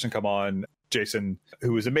staff person come on, Jason,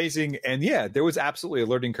 who was amazing. And yeah, there was absolutely a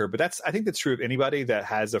learning curve, but I think that's true of anybody that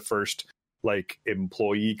has a first like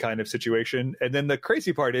employee kind of situation. And then the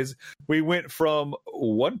crazy part is we went from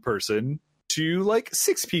one person to like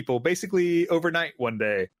 6 people basically overnight one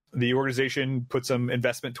day. The organization put some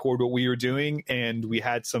investment toward what we were doing, and we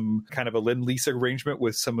had some kind of a lend-lease arrangement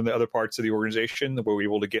with some of the other parts of the organization where we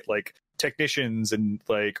were able to get like technicians and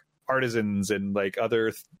like artisans and like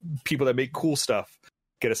other people that make cool stuff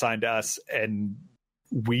get assigned to us, and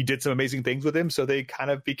we did some amazing things with them. So they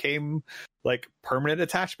kind of became like permanent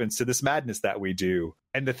attachments to this madness that we do.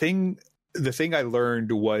 And the thing I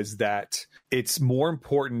learned was that it's more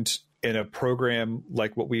important in a program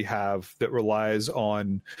like what we have that relies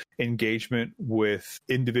on engagement with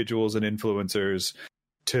individuals and influencers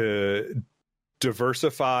to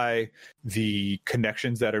diversify the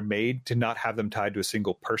connections that are made, to not have them tied to a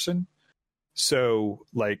single person. So,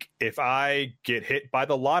 like, if I get hit by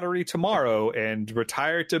the lottery tomorrow and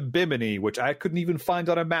retire to Bimini, which I couldn't even find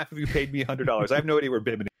on a map if you paid me $100, I have no idea where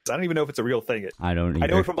Bimini is. I don't even know if it's a real thing. I don't either. I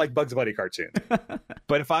know it from, like, Bugs Bunny cartoons.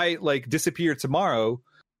 But if I, like, disappear tomorrow,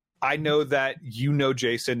 I know that you know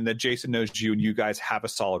Jason and that Jason knows you, and you guys have a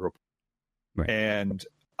solid rapport. Right. And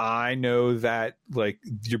I know that, like,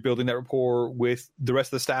 you're building that rapport with the rest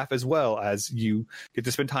of the staff as well, as you get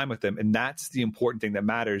to spend time with them. And that's the important thing that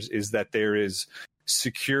matters, is that there is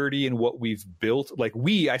security in what we've built. Like,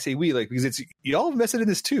 I say we, like, because it's, y'all invested in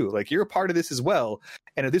this too. Like, you're a part of this as well.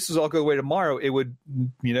 And if this was all go away tomorrow, it would,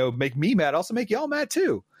 make me mad, also make y'all mad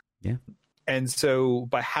too. Yeah. And so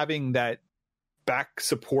by having that back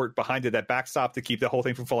support behind it, that backstop to keep the whole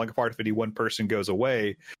thing from falling apart if any one person goes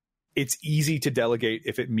away, it's easy to delegate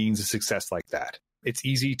if it means a success like that. It's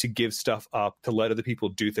easy to give stuff up, to let other people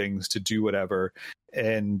do things, to do whatever.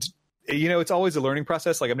 And, it's always a learning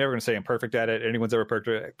process. Like, I'm never going to say I'm perfect at it. Anyone's ever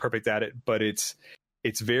perfect at it. But it's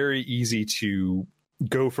very easy to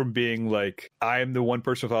go from being like, I am the one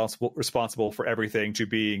person responsible for everything, to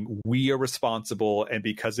being, we are responsible. And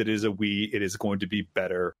because it is a we, it is going to be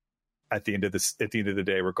better at the end of the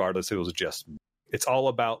day, regardless if it was just me. It's all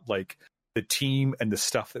about, like, the team and the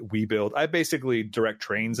stuff that we build. I basically direct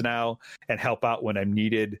trains now and help out when I'm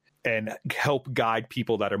needed and help guide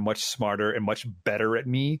people that are much smarter and much better at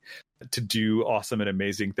me to do awesome and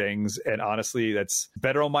amazing things. And honestly, that's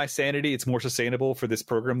better on my sanity. It's more sustainable for this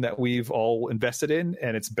program that we've all invested in,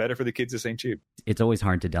 and it's better for the kids at St. Jude. It's always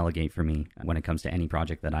hard to delegate for me when it comes to any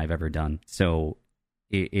project that I've ever done. So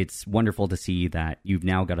it's wonderful to see that you've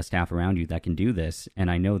now got a staff around you that can do this.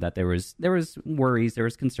 And I know that there was worries, there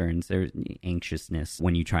was concerns, there was anxiousness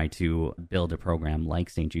when you try to build a program like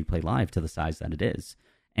St. Jude Play Live to the size that it is.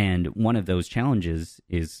 And one of those challenges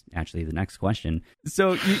is actually the next question.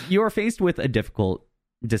 So you're faced with a difficult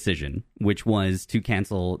decision, which was to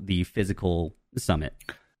cancel the physical summit.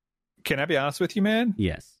 Can I be honest with you, man?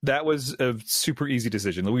 Yes. That was a super easy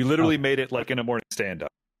decision. We literally made it like in a morning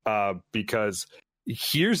stand-up because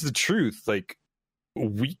here's the truth. Like,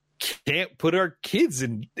 we can't put our kids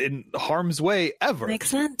in harm's way ever.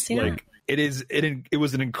 Makes sense. Yeah. Like, it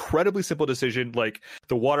was an incredibly simple decision. Like,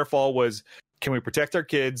 the waterfall was, can we protect our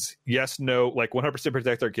kids? Yes, no, like 100%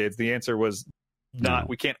 protect our kids. The answer was not. No.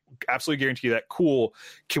 We can't absolutely guarantee that. Cool.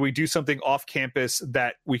 Can we do something off campus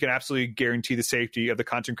that we can absolutely guarantee the safety of the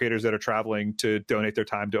content creators that are traveling to donate their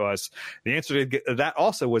time to us? The answer to that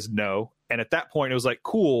also was no. And at that point, it was like,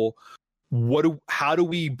 cool. How do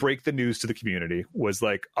we break the news to the community? Was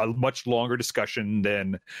like a much longer discussion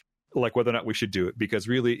than like whether or not we should do it, because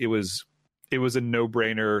really it was a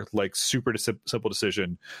no-brainer, like super simple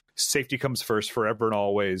decision. Safety comes first forever and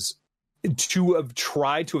always. To have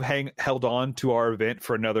tried to have held on to our event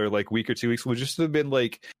for another like week or 2 weeks would just have been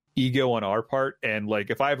like ego on our part. And like,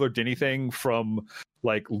 if I've learned anything from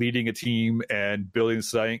like leading a team and building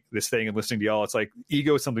this thing and listening to y'all, it's like,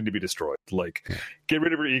 ego is something to be destroyed. Like, get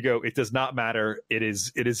rid of your ego. It does not matter. It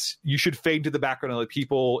is, you should fade to the background and let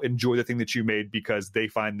people enjoy the thing that you made because they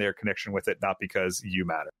find their connection with it, not because you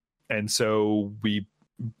matter. And so we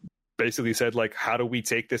basically said, like, how do we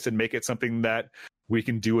take this and make it something that we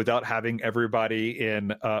can do without having everybody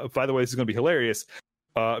in, by the way, this is going to be hilarious.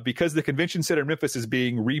 Because the convention center in Memphis is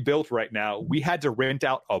being rebuilt right now, we had to rent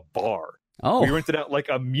out a bar. Oh. We rented out like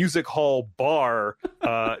a music hall bar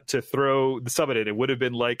to throw the summit in. It would have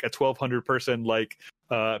been like a 1,200 person like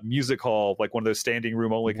music hall, like one of those standing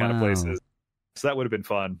room only kind of places. So that would have been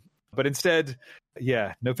fun. But instead,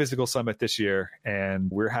 no physical summit this year, and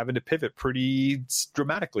we're having to pivot pretty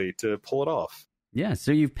dramatically to pull it off. Yeah,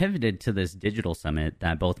 so you've pivoted to this digital summit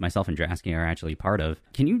that both myself and Drasky are actually part of.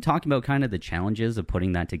 Can you talk about kind of the challenges of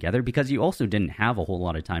putting that together? Because you also didn't have a whole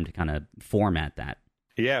lot of time to kind of format that.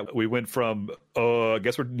 Yeah, we went from, I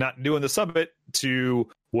guess we're not doing the summit, to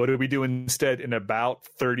what did we do instead in about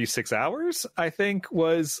 36 hours, I think,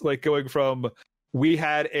 was like going from, we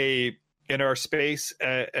had in our space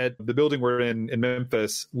at the building we're in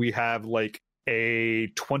Memphis, we have like a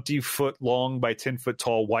 20-foot long by 10-foot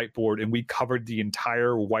tall whiteboard, and we covered the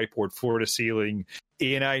entire whiteboard floor to ceiling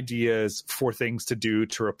in ideas for things to do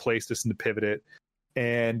to replace this and to pivot it.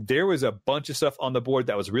 And there was a bunch of stuff on the board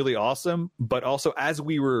that was really awesome. But also, as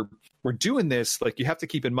we were doing this, like, you have to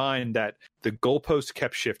keep in mind that the goalpost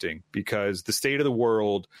kept shifting because the state of the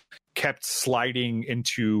world kept sliding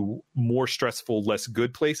into more stressful, less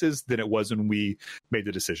good places than it was when we made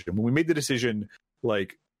the decision. When we made the decision,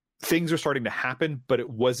 like, things are starting to happen, but it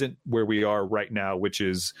wasn't where we are right now, which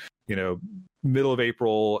is, middle of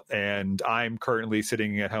April. And I'm currently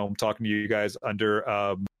sitting at home talking to you guys under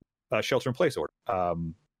a shelter in place order.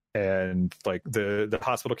 And like the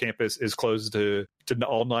hospital campus is closed to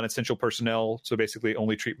all non-essential personnel. So basically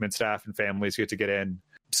only treatment staff and families get to get in.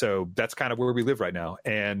 So that's kind of where we live right now.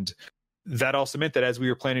 And that also meant that as we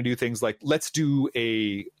were planning to do things like, let's do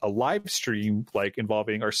a live stream, like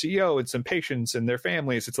involving our CEO and some patients and their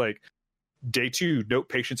families. It's like day 2, nope,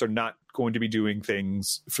 patients are not going to be doing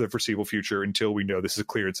things for the foreseeable future until we know this is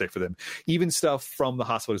clear and safe for them. Even stuff from the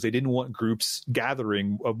hospitals, they didn't want groups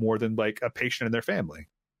gathering of more than like a patient and their family.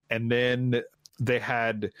 And then they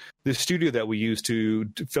had this studio that we used to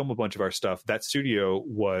film a bunch of our stuff. That studio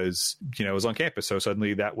was on campus. So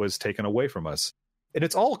suddenly that was taken away from us. And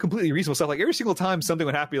it's all completely reasonable stuff. Like every single time something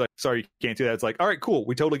would happen, like, sorry, you can't do that. It's like, all right, cool.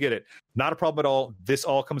 We totally get it. Not a problem at all. This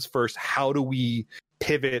all comes first. How do we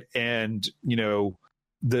pivot? And,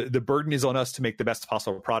 the burden is on us to make the best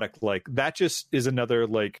possible product. Like that just is another,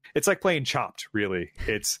 like, it's like playing Chopped, really.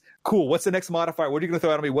 It's cool. What's the next modifier? What are you going to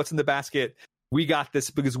throw out at me? What's in the basket? We got this,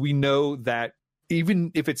 because we know that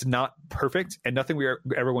even if it's not perfect, and nothing we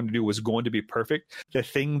ever wanted to do was going to be perfect, the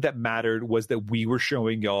thing that mattered was that we were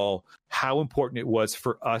showing y'all how important it was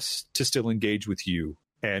for us to still engage with you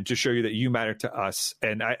and to show you that you matter to us.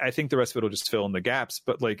 And I think the rest of it will just fill in the gaps.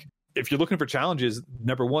 But like, if you're looking for challenges,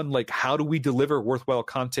 number one, like, how do we deliver worthwhile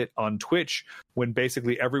content on Twitch when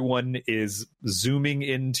basically everyone is zooming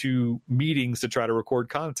into meetings to try to record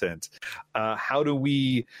content? How do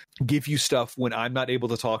we give you stuff when I'm not able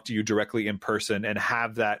to talk to you directly in person and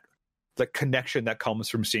have that connection that comes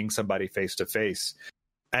from seeing somebody face to face?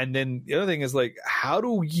 And then the other thing is, like, how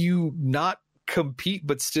do you not compete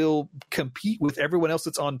but still compete with everyone else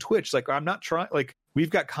that's on Twitch? Like, I'm not trying, like, we've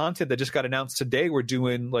got content that just got announced today. We're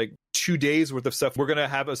doing like 2 days worth of stuff. We're going to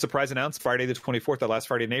have a surprise announcement Friday the 24th, that last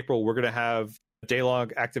Friday in April. We're going to have a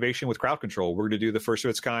day-long activation with crowd control. We're going to do the first of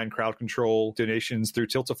its kind crowd control donations through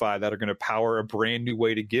Tiltify that are going to power a brand new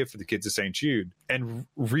way to give for the kids of St. Jude. And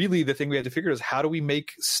really the thing we have to figure out is, how do we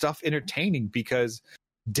make stuff entertaining? Because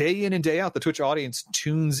day in and day out, the Twitch audience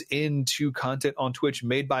tunes into content on Twitch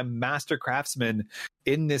made by master craftsmen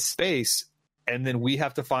in this space. And then we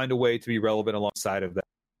have to find a way to be relevant alongside of that.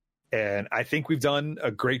 And I think we've done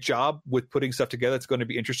a great job with putting stuff together that's going to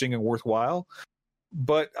be interesting and worthwhile.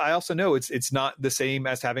 But I also know it's not the same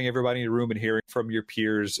as having everybody in a room and hearing from your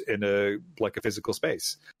peers in a physical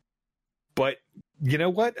space. But you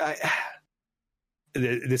know what?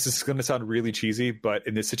 This is going to sound really cheesy, but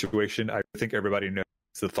in this situation, I think everybody knows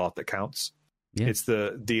it's the thought that counts. Yeah. It's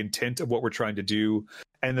the intent of what we're trying to do.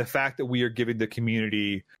 And the fact that we are giving the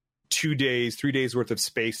community 2 days, 3 days worth of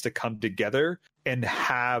space to come together and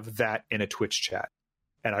have that in a Twitch chat.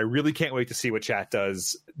 And I really can't wait to see what chat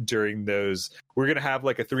does during those. We're going to have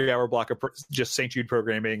like a 3-hour block of just St. Jude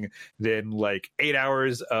programming, then like 8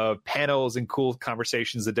 hours of panels and cool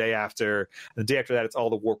conversations the day after. And the day after that, it's all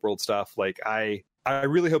the Warp World stuff. Like I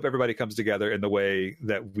really hope everybody comes together in the way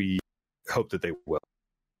that we hope that they will.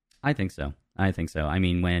 I think so. I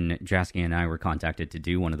mean, when Jasky and I were contacted to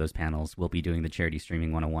do one of those panels, we'll be doing the Charity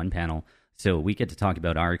Streaming 101 panel. So we get to talk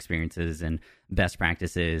about our experiences and best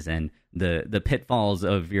practices and the pitfalls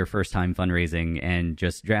of your first time fundraising. And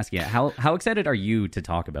just, Jasky, how excited are you to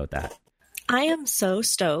talk about that? I am so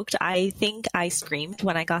stoked. I think I screamed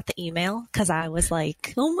when I got the email because I was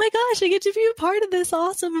like, oh my gosh, I get to be a part of this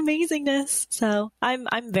awesome amazingness. So I'm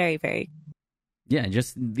very, very. Yeah,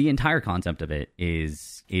 just the entire concept of it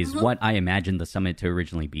is what I imagined the summit to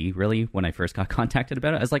originally be. Really, when I first got contacted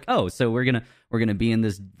about it, I was like, "Oh, so we're gonna be in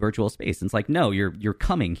this virtual space." And it's like, "No, you're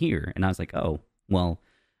coming here." And I was like, "Oh, well,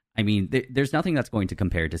 I mean, there's nothing that's going to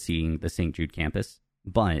compare to seeing the St. Jude campus,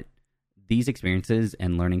 but these experiences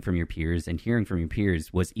and learning from your peers and hearing from your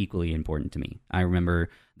peers was equally important to me." I remember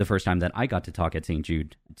the first time that I got to talk at St.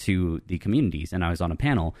 Jude to the communities, and I was on a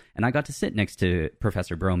panel, and I got to sit next to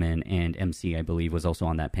Professor Broman, and MC, I believe, was also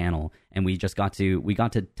on that panel, and we got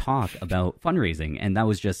to talk about fundraising. And that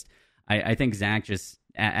was just, I think Zach just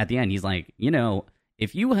at the end, he's like,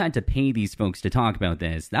 if you had to pay these folks to talk about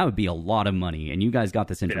this, that would be a lot of money, and you guys got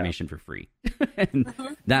this information for free. And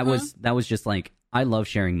that was just like, I love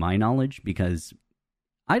sharing my knowledge, because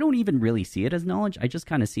I don't even really see it as knowledge. I just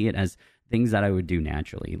kind of see it as things that I would do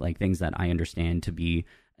naturally, like things that I understand to be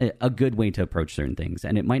a good way to approach certain things.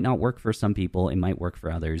 And it might not work for some people, it might work for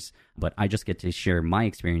others, but I just get to share my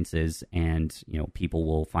experiences, and people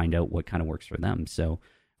will find out what kind of works for them. So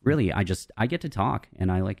really, I get to talk,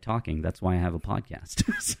 and I like talking. That's why I have a podcast.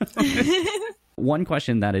 One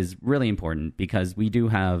question that is really important, because we do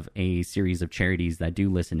have a series of charities that do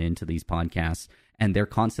listen into these podcasts, and they're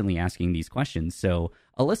constantly asking these questions. So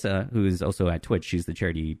Alyssa, who is also at Twitch, she's the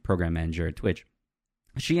charity program manager at Twitch,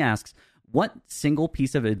 she asks, what single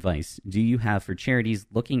piece of advice do you have for charities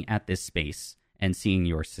looking at this space and seeing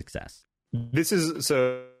your success. This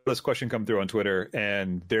question come through on Twitter,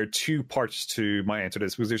 and there are two parts to my answer to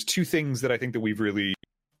this, because there's two things that I think that we've really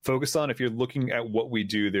focused on. If you're looking at what we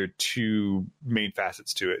do, there are two main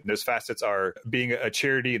facets to it. And those facets are being a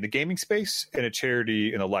charity in the gaming space and a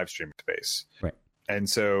charity in the live streaming space. Right. And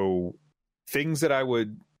so things that I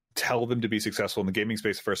would tell them to be successful in the gaming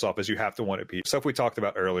space, first off, is you have to want to be. Stuff we talked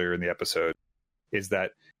about earlier in the episode is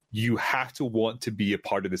that you have to want to be a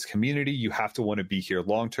part of this community. You have to want to be here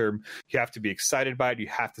long term. You have to be excited by it. You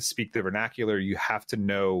have to speak the vernacular. You have to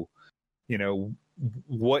know,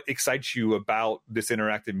 what excites you about this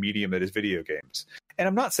interactive medium that is video games. And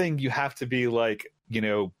I'm not saying you have to be like,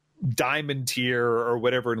 diamond tier or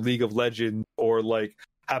whatever in League of Legends, or like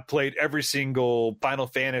have played every single Final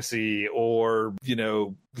Fantasy, or,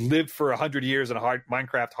 lived for 100 years in a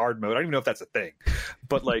Minecraft hard mode. I don't even know if that's a thing,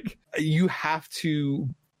 but like you have to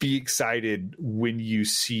be excited when you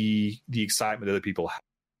see the excitement that other people have.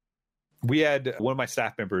 We had one of my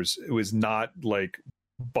staff members who was not like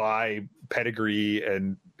by pedigree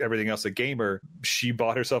and everything else a gamer. She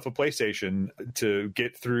bought herself a PlayStation to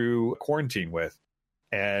get through quarantine with.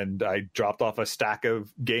 And I dropped off a stack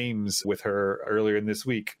of games with her earlier in this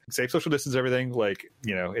week. Safe social distance, everything,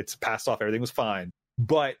 it's passed off. Everything was fine.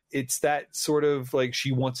 But it's that sort of like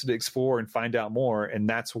she wants to explore and find out more. And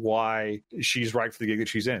that's why she's right for the gig that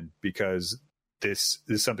she's in, because this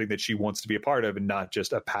is something that she wants to be a part of, and not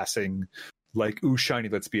just a passing like, ooh, shiny,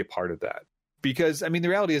 let's be a part of that. Because, the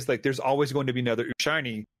reality is like there's always going to be another ooh,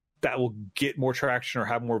 shiny that will get more traction or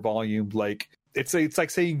have more volume. Like it's like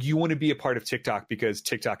saying you want to be a part of TikTok because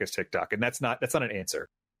TikTok is TikTok. And that's not an answer.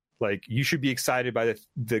 Like you should be excited by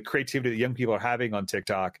the creativity that young people are having on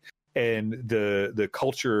TikTok and the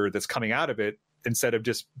culture that's coming out of it, instead of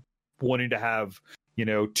just wanting to have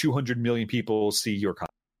 200 million people see your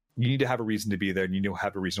content. You need to have a reason to be there, and you need to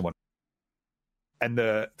have a reason to want. And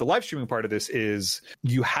the live streaming part of this is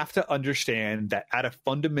you have to understand that at a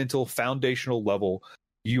fundamental foundational level,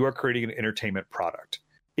 you are creating an entertainment product.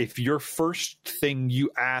 If your first thing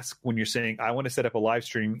you ask when you're saying I want to set up a live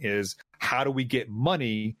stream is how do we get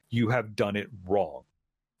money, you have done it wrong.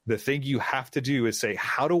 The thing you have to do is say,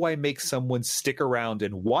 how do I make someone stick around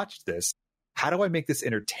and watch this? How do I make this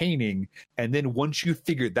entertaining? And then once you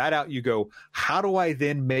figure that out, you go, how do I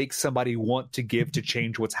then make somebody want to give to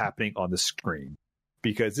change what's happening on the screen?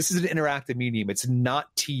 Because this is an interactive medium. It's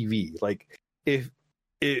not TV. Like if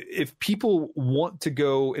people want to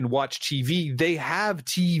go and watch TV, they have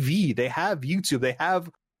TV, they have YouTube, they have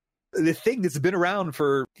the thing that's been around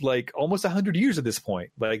for like almost 100 years at this point.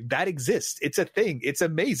 Like that exists. It's a thing. It's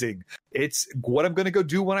amazing. It's what I'm going to go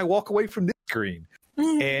do when I walk away from this screen.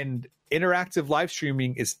 And interactive live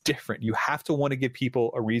streaming is different. You have to want to give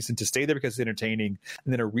people a reason to stay there because it's entertaining,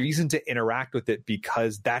 and then a reason to interact with it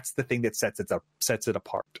because that's the thing that sets it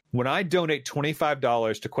apart. When I donate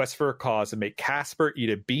 $25 to Quest for a Cause and make Casper eat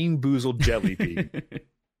a Bean Boozled jelly bean,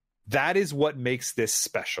 that is what makes this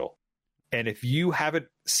special. And if you haven't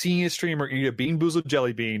seen a streamer eat a Bean Boozled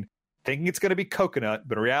jelly bean thinking it's going to be coconut,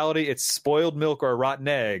 but in reality it's spoiled milk or a rotten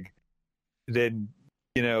egg, then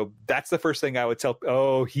that's the first thing I would tell.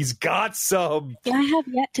 Oh, he's got some. Yeah, I have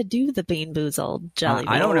yet to do the Bean Boozled jelly bean.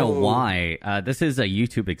 I don't know why. This is a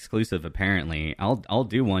YouTube exclusive, apparently. I'll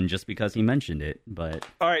do one just because he mentioned it. But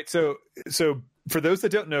all right, so for those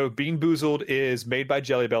that don't know, Bean Boozled is made by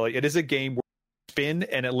Jelly Belly. It is a game where you spin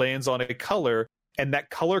and it lands on a color, and that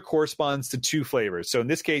color corresponds to two flavors. So in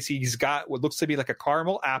this case, he's got what looks to be like a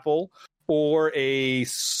caramel apple or a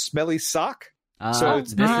smelly sock. It's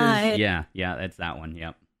it's that one.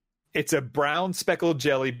 Yep. It's a brown speckled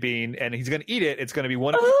jelly bean, and he's going to eat it. It's going to be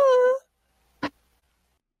one of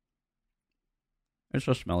It's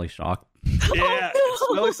a smelly sock. Yeah,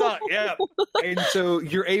 smelly sock. Yeah. And so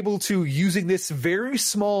you're able to, using this very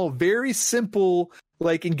small, very simple,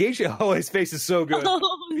 like engagement. Oh, his face is so good.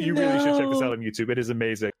 You really should check this out on YouTube. It is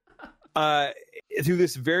amazing. Through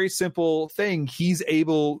this very simple thing, he's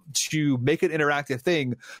able to make an interactive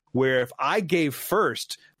thing where if I gave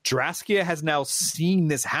first, Draskia has now seen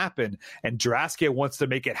this happen, and Draskia wants to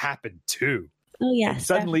make it happen too. Oh, yes. And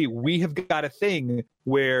suddenly we have got a thing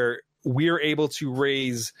where we're able to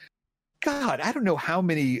raise, God, I don't know how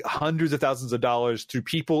many hundreds of thousands of dollars through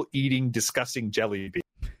people eating disgusting jelly beans.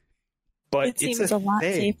 But it seems a lot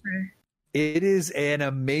safer. It is an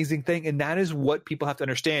amazing thing, and that is what people have to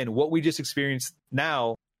understand. What we just experienced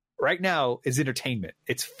right now, is entertainment.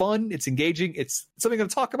 It's fun, it's engaging, it's something to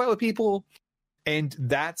talk about with people, and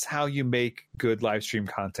that's how you make good live stream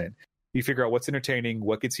content. You figure out what's entertaining,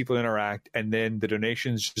 what gets people to interact, and then the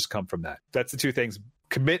donations just come from that. That's the two things.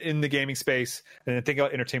 Commit in the gaming space, and then think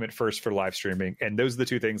about entertainment first for live streaming, and those are the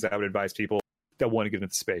two things that I would advise people that want to get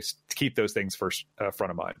into space, to keep those things first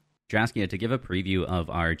front of mind. Draskia, to give a preview of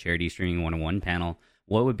our Charity Streaming 101 panel,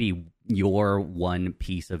 what would be your one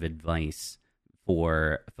piece of advice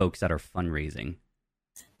for folks that are fundraising?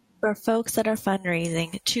 For folks that are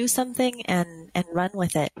fundraising, choose something and run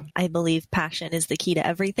with it. I believe passion is the key to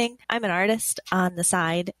everything. I'm an artist on the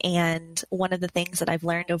side, and one of the things that I've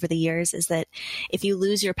learned over the years is that if you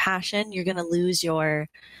lose your passion, you're going to lose your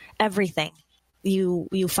everything. You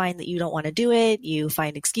find that you don't want to do it, you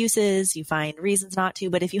find excuses, you find reasons not to,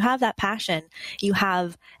 but if you have that passion, you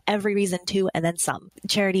have every reason to, and then some.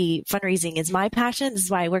 Charity fundraising is my passion. This is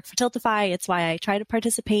why I work for Tiltify. It's why I try to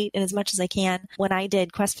participate in as much as I can. When I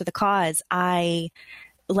did Quest for the Cause, I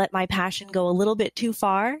let my passion go a little bit too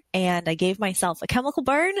far, and I gave myself a chemical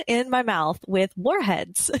burn in my mouth with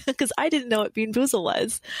warheads because I didn't know what Bean Boozle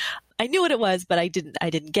was. I knew what it was, but I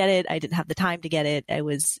didn't get it. I didn't have the time to get it. It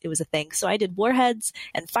was a thing. So I did warheads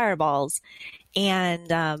and fireballs and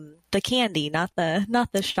the candy, not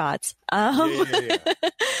the shots. Yeah.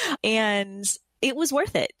 And it was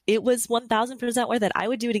worth it. It was 1,000% worth it. I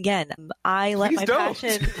would do it again. I let my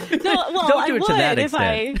passion. No, well, don't do it to that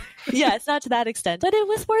extent. Yeah, it's not to that extent, but it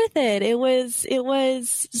was worth it. It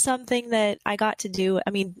was something that I got to do. I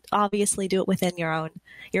mean, obviously, do it within your own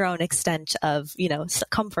extent of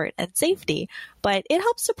comfort and safety, but it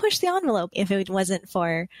helps to push the envelope. If it wasn't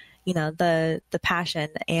for the passion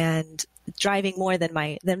and driving more than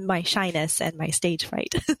my shyness and my stage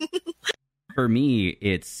fright. For me,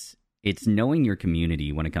 it's knowing your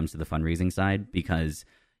community when it comes to the fundraising side, because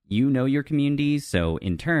you know your community, so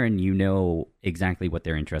in turn, you know exactly what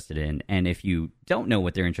they're interested in. And if you don't know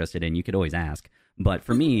what they're interested in, you could always ask. But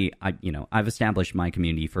for me, I've established my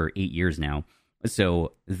community for 8 years now,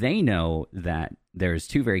 so they know that there's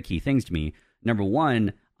two very key things to me. Number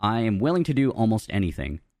one, I am willing to do almost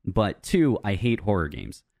anything. But two, I hate horror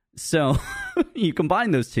games. So you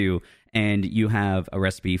combine those two, and you have a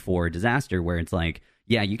recipe for disaster where it's like,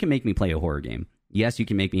 yeah, you can make me play a horror game. Yes, you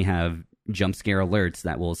can make me have jump scare alerts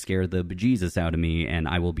that will scare the bejesus out of me, and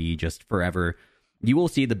I will be just forever. You will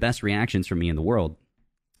see the best reactions from me in the world.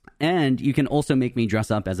 And you can also make me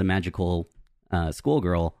dress up as a magical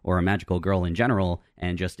schoolgirl or a magical girl in general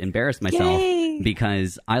and just embarrass myself. Yay!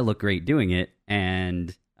 Because I look great doing it,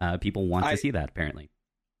 and people want to see that, apparently.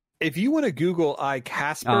 If you want to Google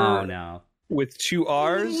Casper with 2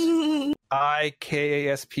 R's,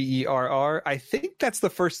 IKASPERR, I think that's the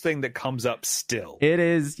first thing that comes up still. It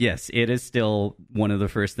is, yes, it is still one of the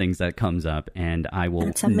first things that comes up, and I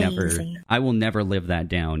will never live that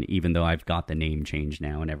down, even though I've got the name changed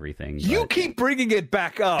now and everything. You keep bringing it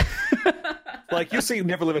back up. Like, you say you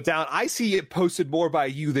never live it down. I see it posted more by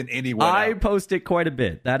you than anyone else. I post it quite a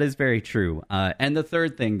bit. That is very true. And the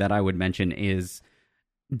third thing that I would mention is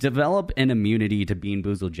develop an immunity to Bean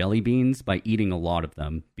Boozled jelly beans by eating a lot of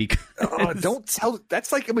them. Because don't tell.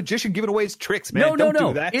 That's like a magician giving away his tricks, man. No.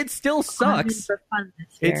 Do that. It still sucks.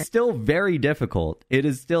 It's still very difficult. It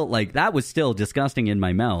is still that was still disgusting in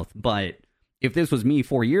my mouth. But if this was me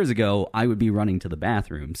 4 years ago, I would be running to the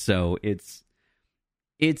bathroom. So it's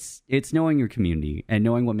knowing your community and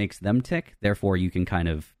knowing what makes them tick. Therefore, you can kind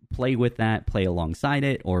of play with that, play alongside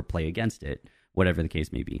it, or play against it, whatever the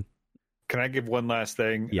case may be. Can I give one last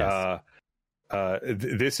thing? Yes.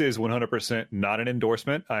 This is 100% not an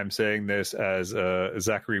endorsement. I'm saying this as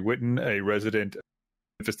Zachary Whitten, a resident of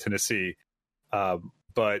Memphis, Tennessee.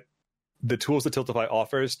 But the tools that Tiltify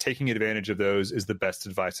offers, taking advantage of those is the best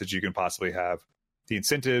advice that you can possibly have. The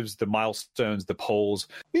incentives, the milestones, the polls.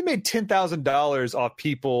 We made $10,000 off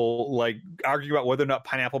people arguing about whether or not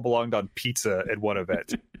pineapple belonged on pizza at one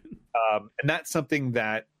event. And that's something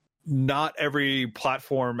that not every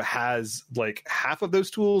platform has half of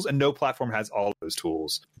those tools, and no platform has all of those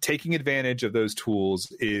tools. Taking advantage of those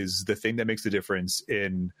tools is the thing that makes the difference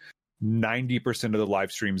in 90% of the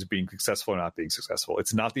live streams being successful or not being successful.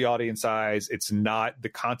 It's not the audience size. It's not the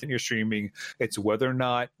content you're streaming. It's whether or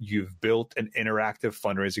not you've built an interactive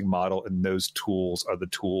fundraising model, and those tools are the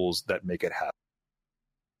tools that make it happen.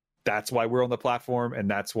 That's why we're on the platform, and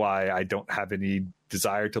that's why I don't have any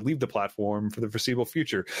desire to leave the platform for the foreseeable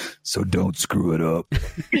future. So don't screw it up.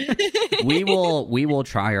 We will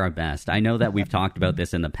try our best. I know that we've talked about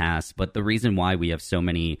this in the past, but the reason why we have so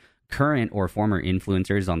many current or former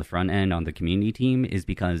influencers on the front end on the community team is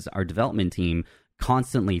because our development team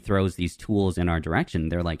constantly throws these tools in our direction.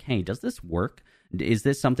 They're like, hey, does this work? Is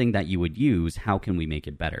this something that you would use? How can we make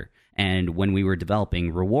it better? And when we were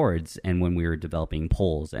developing rewards, and when we were developing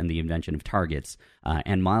polls and the invention of targets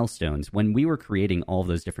and milestones, when we were creating all of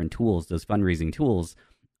those different tools, those fundraising tools,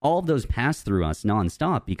 all of those passed through us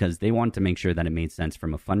nonstop because they wanted to make sure that it made sense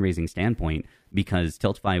from a fundraising standpoint, because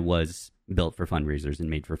Tiltify was, built for fundraisers and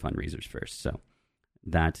made for fundraisers first. So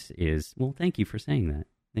that is, well, thank you for saying that.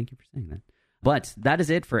 Thank you for saying that. But that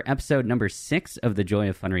is it for episode number 6 of The Joy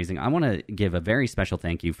of Fundraising. I want to give a very special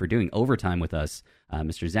thank you for doing overtime with us,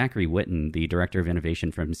 Mr. Zachary Whitten, the Director of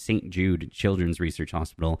Innovation from St. Jude Children's Research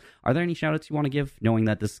Hospital. Are there any shout-outs you want to give, knowing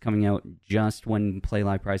that this is coming out just when Play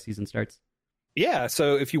Live prize season starts? Yeah,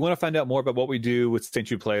 so if you want to find out more about what we do with St.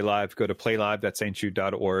 Jude Play Live, go to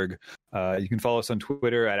playlive.stjude.org. You can follow us on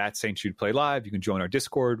Twitter at St. Jude Play Live. You can join our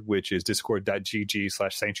Discord, which is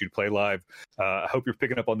discord.gg/St. Jude Play Live. I hope you're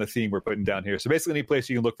picking up on the theme we're putting down here. So basically, any place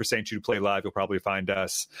you can look for St. Jude Play Live, you'll probably find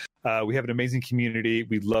us. We have an amazing community.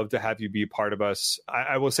 We'd love to have you be a part of us.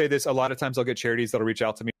 I will say this, a lot of times I'll get charities that'll reach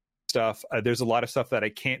out to me. Stuff. There's a lot of stuff that I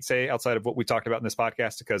can't say outside of what we talked about in this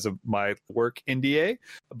podcast because of my work NDA.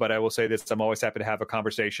 But I will say this, I'm always happy to have a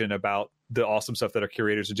conversation about the awesome stuff that our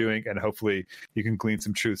curators are doing. And hopefully you can glean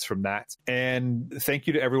some truths from that. And thank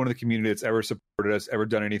you to everyone in the community that's ever supported us, ever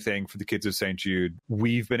done anything for the kids of St. Jude.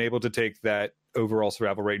 We've been able to take that overall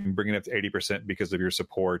survival rate and bring it up to 80% because of your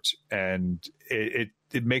support. And it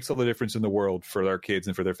makes all the difference in the world for our kids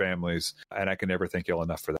and for their families. And I can never thank you all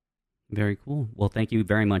enough for that. Very cool. Well, thank you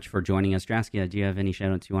very much for joining us. Draskia, do you have any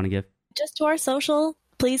shout outs you want to give? Just to our social,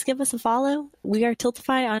 please give us a follow. We are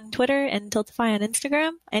Tiltify on Twitter and Tiltify on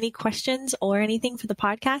Instagram. Any questions or anything for the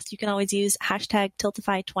podcast, you can always use hashtag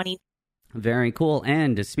Tiltify20. Very cool.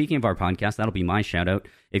 And speaking of our podcast, that'll be my shout out.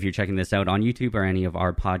 If you're checking this out on YouTube or any of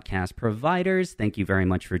our podcast providers, thank you very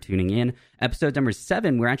much for tuning in. Episode number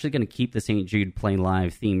 7, we're actually going to keep the St. Jude Play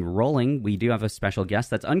Live theme rolling. We do have a special guest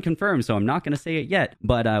that's unconfirmed, so I'm not going to say it yet,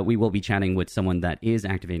 but we will be chatting with someone that is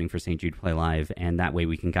activating for St. Jude Play Live, and that way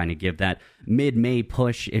we can kind of give that mid-May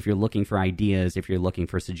push if you're looking for ideas, if you're looking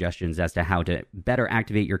for suggestions as to how to better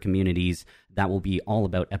activate your communities. That will be all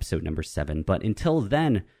about episode number 7. But until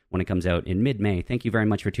then, when it comes out in mid-May, thank you very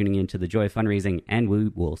much for tuning in to The Joy of Fundraising, and we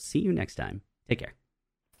will see you next time. Take care.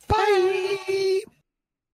 Bye!